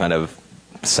 like, a kind of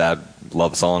sad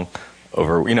love song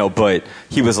over, you know, but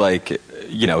he was like,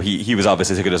 you know, he was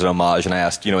obviously taking it as an homage, and I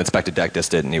asked, you know, Inspector Deck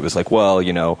dissed it, and he was like, well,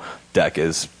 you know, Deck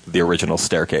is the original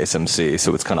Staircase MC,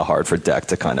 so it's kind of hard for Deck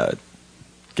to kind of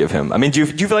give him. I mean, do you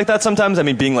feel like that sometimes? I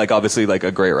mean, being like obviously like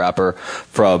a great rapper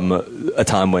from a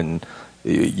time when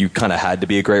you kind of had to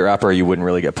be a great rapper, or you wouldn't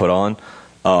really get put on.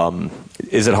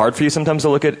 Is it hard for you sometimes to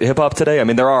look at hip hop today? I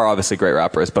mean, there are obviously great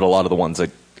rappers, but a lot of the ones that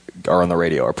are on the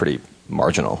radio are pretty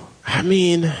marginal. I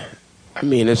mean,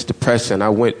 it's depressing. I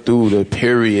went through the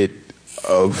period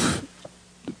of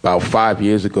about 5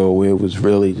 years ago where it was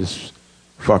really just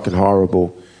fucking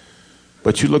horrible.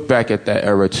 But you look back at that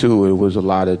era too, it was a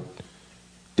lot of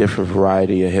different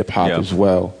variety of hip-hop as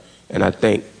well. And I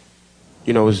think,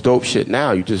 you know, it's dope shit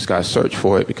now. You just got to search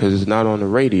for it because it's not on the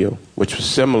radio, which was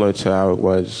similar to how it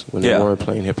was when they weren't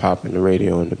playing hip-hop in the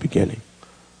radio in the beginning.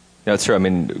 Yeah, that's true. I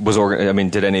mean,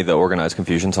 did any of the Organized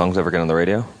Confusion songs ever get on the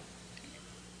radio?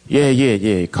 Yeah.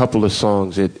 A couple of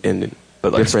songs in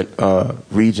different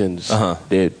regions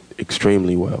did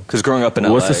extremely well. Because growing up in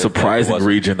LA, what's a surprising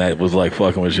region that was like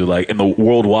fucking with you, like in the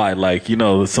worldwide? Like, you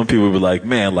know, some people would be like,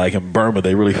 man, like in Burma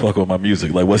they really fuck with my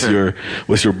music. Like, what's your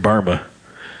Burma?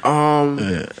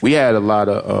 We had a lot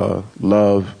of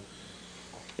love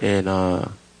in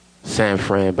San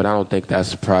Fran, but I don't think that's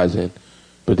surprising.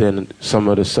 But then some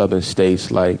of the southern states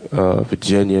like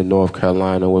Virginia, North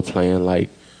Carolina were playing like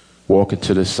Walking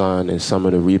to the Sun, and some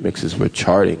of the remixes were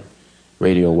charting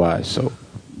radio-wise, so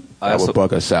that would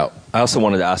bug us out. I also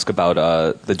wanted to ask about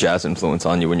the jazz influence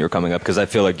on you when you were coming up, because I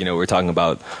feel like, you know, we were talking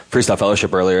about Freestyle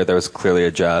Fellowship earlier. There was clearly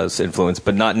a jazz influence,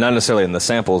 but not necessarily in the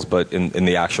samples, but in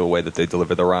the actual way that they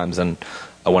deliver the rhymes. And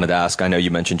I wanted to ask, I know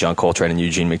you mentioned John Coltrane and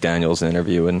Eugene McDaniels in the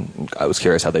interview, and I was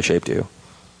curious how they shaped you.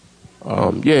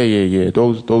 Yeah.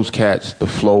 Those cats, the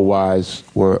flow-wise,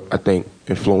 were, I think,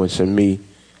 influencing me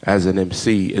as an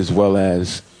MC, as well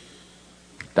as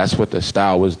that's what the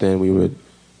style was then. We were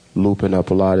looping up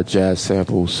a lot of jazz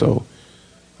samples, so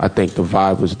I think the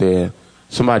vibe was there.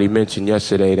 Somebody mentioned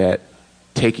yesterday that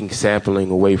taking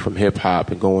sampling away from hip-hop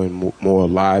and going more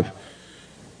live,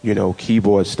 you know,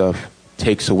 keyboard stuff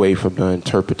takes away from the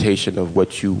interpretation of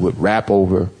what you would rap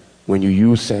over when you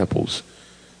use samples.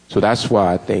 So that's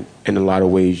why I think in a lot of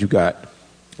ways you got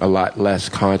a lot less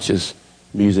conscious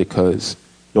music, because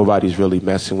nobody's really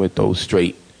messing with those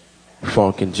straight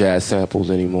funk and jazz samples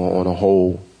anymore on a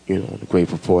whole, you know, in a great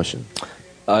proportion.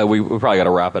 We probably got to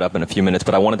wrap it up in a few minutes,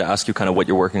 but I wanted to ask you kind of what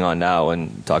you're working on now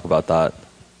and talk about that.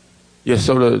 Yeah,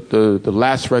 so the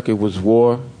last record was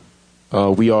War,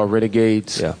 We Are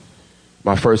Renegades. Yeah.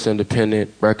 My first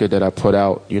independent record that I put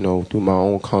out, you know, through my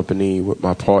own company with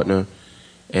my partner.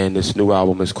 And this new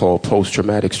album is called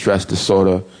Post-Traumatic Stress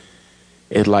Disorder.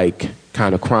 It like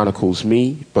kind of chronicles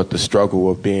me, but the struggle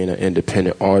of being an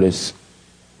independent artist,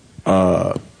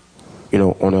 you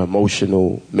know, on an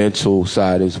emotional, mental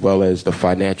side, as well as the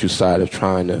financial side of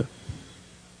trying to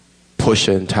push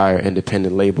an entire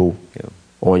independent label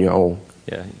on your own.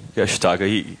 Yeah,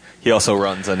 Yoshitaka, he also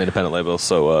runs an independent label,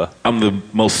 so... I'm the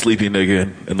most sleepy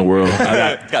nigga in the world.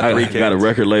 I got a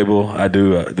record label. I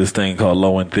do this thing called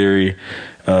Low End Theory.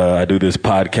 I do this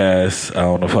podcast. I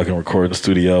own a fucking recording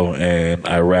studio, and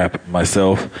I rap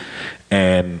myself.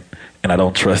 And I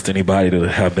don't trust anybody to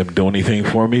have them do anything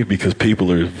for me, because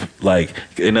people are like,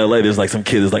 in LA, there's like some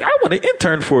kid that's like, I want an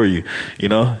intern for you, you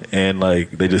know? And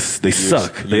like, they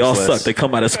suck. They all suck. They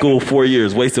come out of school 4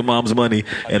 years, wasting mom's money,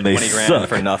 and they suck.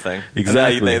 For nothing.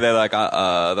 Exactly. They're like,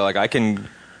 I can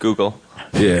Google.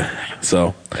 Yeah.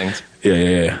 So, things.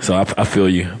 Yeah. So I feel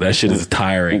you. That shit is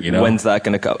tiring, you know? When's that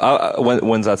going to come?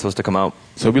 When's that supposed to come out?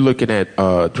 So we're looking at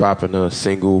dropping a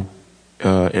single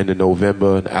end of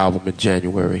November, an album in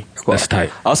January. That's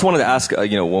tight. I also wanted to ask,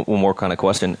 one more kind of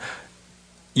question.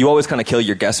 You always kind of kill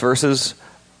your guest verses.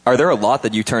 Are there a lot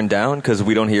that you turn down because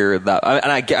we don't hear that?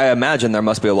 And I imagine there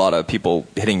must be a lot of people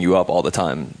hitting you up all the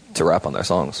time to rap on their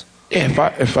songs.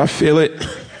 Yeah, if I feel it,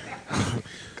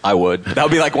 I would. That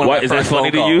would be like one of my Is that first funny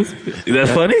phone to you? calls. Is that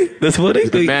funny? That's funny?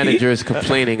 the manager is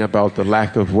complaining about the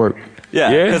lack of work.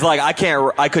 Yeah, because like I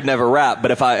could never rap,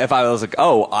 but if I was like,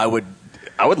 I would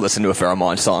listen to a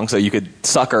Pheromone song, so you could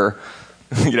sucker,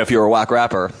 if you were a whack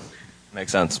rapper.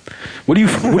 Makes sense. What do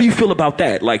you feel about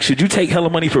that? Like, should you take hella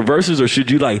money for verses, or should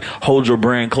you like hold your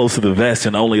brand close to the vest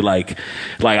and only like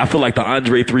I feel like the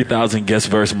Andre 3000 guest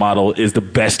verse model is the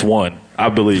best one, I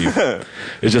believe.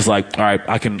 It's just like, all right,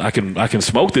 I can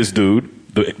smoke this dude.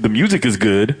 The music is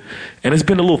good, and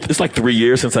it's like 3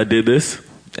 years since I did this.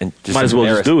 And just might as well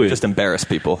just do it. Just embarrass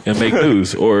people and make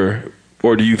news, or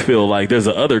do you feel like there's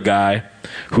a other guy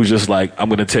who's just like, I'm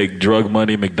going to take drug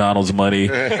money, McDonald's money,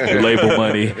 label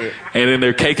money, and then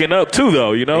they're caking up too,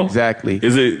 though, Exactly.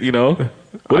 Is it,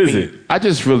 what is it? I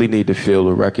just really need to feel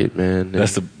the record, man.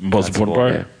 That's the most important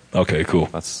part? Yeah. Okay, cool.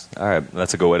 All right.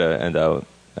 That's a good way to end out,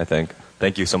 I think.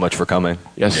 Thank you so much for coming.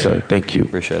 Yes, sir. Thank you.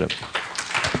 Appreciate it.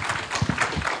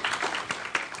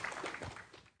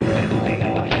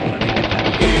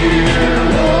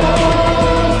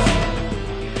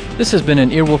 This has been an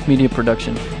Earwolf Media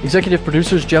production. Executive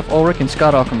producers Jeff Ulrich and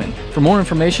Scott Ackerman. For more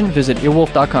information, visit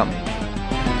earwolf.com.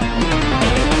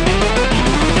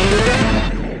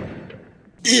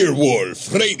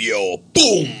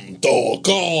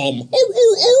 Earwolfradio.com.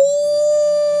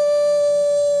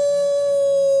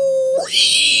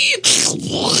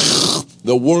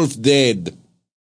 The wolf dead.